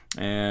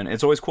 And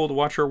it's always cool to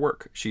watch her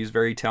work. She's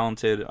very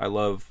talented. I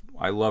love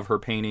her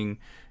painting,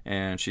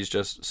 and she's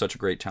just such a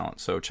great talent.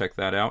 So check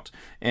that out.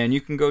 And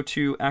you can go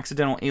to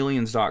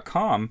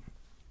accidentalaliens.com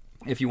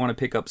if you want to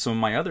pick up some of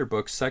my other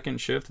books, Second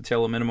Shift, A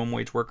Tale of Minimum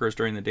Wage Workers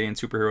During the Day and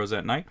Superheroes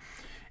at Night.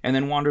 And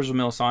then Wanderers of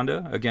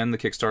Melisande. Again, the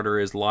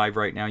Kickstarter is live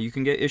right now. You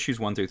can get issues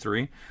 1 through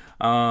 3.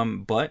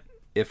 But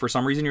if for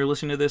some reason you're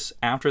listening to this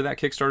after that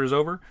Kickstarter is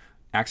over,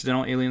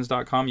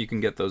 accidentalaliens.com, you can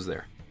get those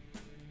there.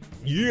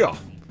 Yeah.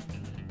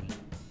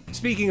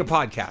 speaking of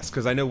podcasts,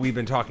 because I know we've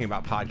been talking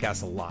about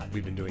podcasts a lot.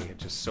 We've been doing it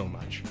just so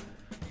much.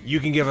 You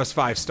can give us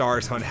 5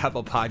 stars on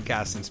Apple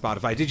Podcasts and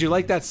Spotify. Did you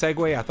like that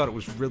segue? I thought it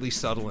was really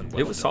subtle and well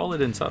It was done.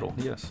 solid and subtle,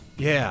 yes.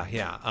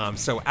 Yeah.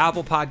 So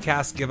Apple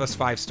Podcasts, give us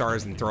 5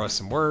 stars and throw us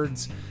some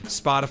words.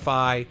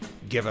 Spotify,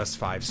 give us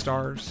 5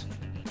 stars.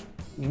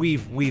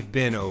 We've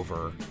been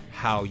over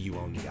how you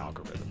own the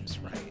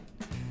algorithms, right?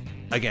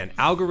 Again,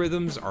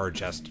 algorithms are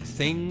just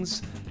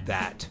things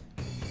that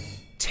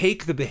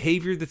take the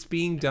behavior that's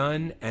being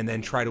done and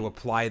then try to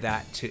apply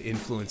that to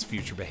influence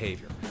future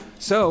behavior.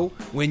 So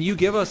when you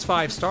give us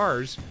 5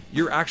 stars,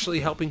 you're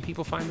actually helping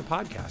people find the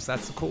podcast.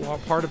 That's the cool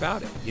part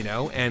about it, you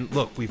know? And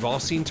look, we've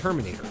all seen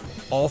Terminator,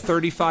 all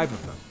 35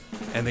 of them,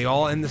 and they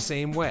all end the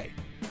same way.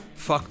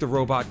 Fuck the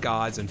robot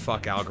gods and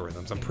fuck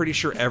algorithms. I'm pretty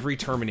sure every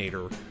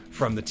Terminator,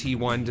 from the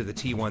T1 to the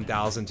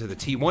T1000 to the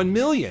T1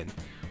 million,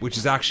 which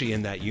is actually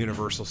in that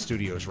Universal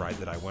Studios ride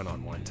that I went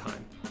on one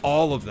time,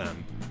 all of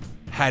them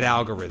had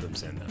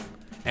algorithms in them.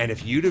 And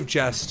if you'd have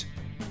just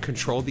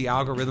controlled the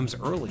algorithms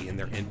early in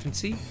their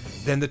infancy,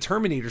 then the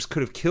Terminators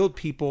could have killed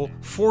people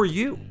for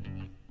you.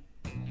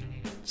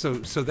 So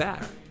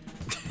that.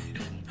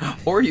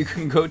 Or you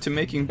can go to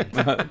Making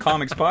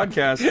Comics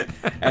Podcast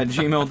at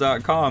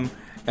gmail.com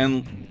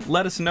and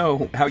let us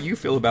know how you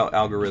feel about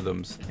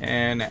algorithms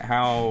and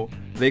how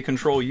they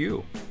control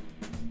you.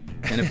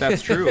 And if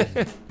that's true,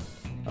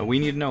 we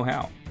need to know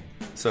how.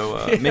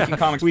 So, Making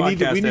Comics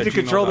Podcast. We need to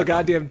control the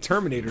gmail.com. goddamn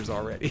Terminators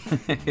already.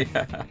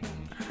 Yeah.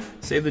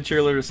 Save the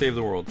cheerleader, save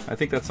the world. I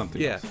think that's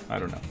something else. I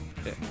don't know.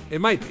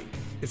 It might be.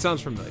 It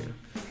sounds familiar.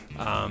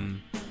 All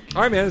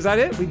right, man. Is that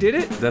it? We did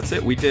it? That's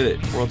it. We did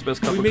it. World's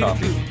best cup of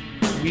coffee.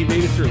 We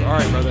made it through. All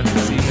right, brother.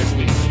 See you next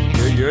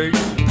week.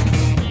 Yeah.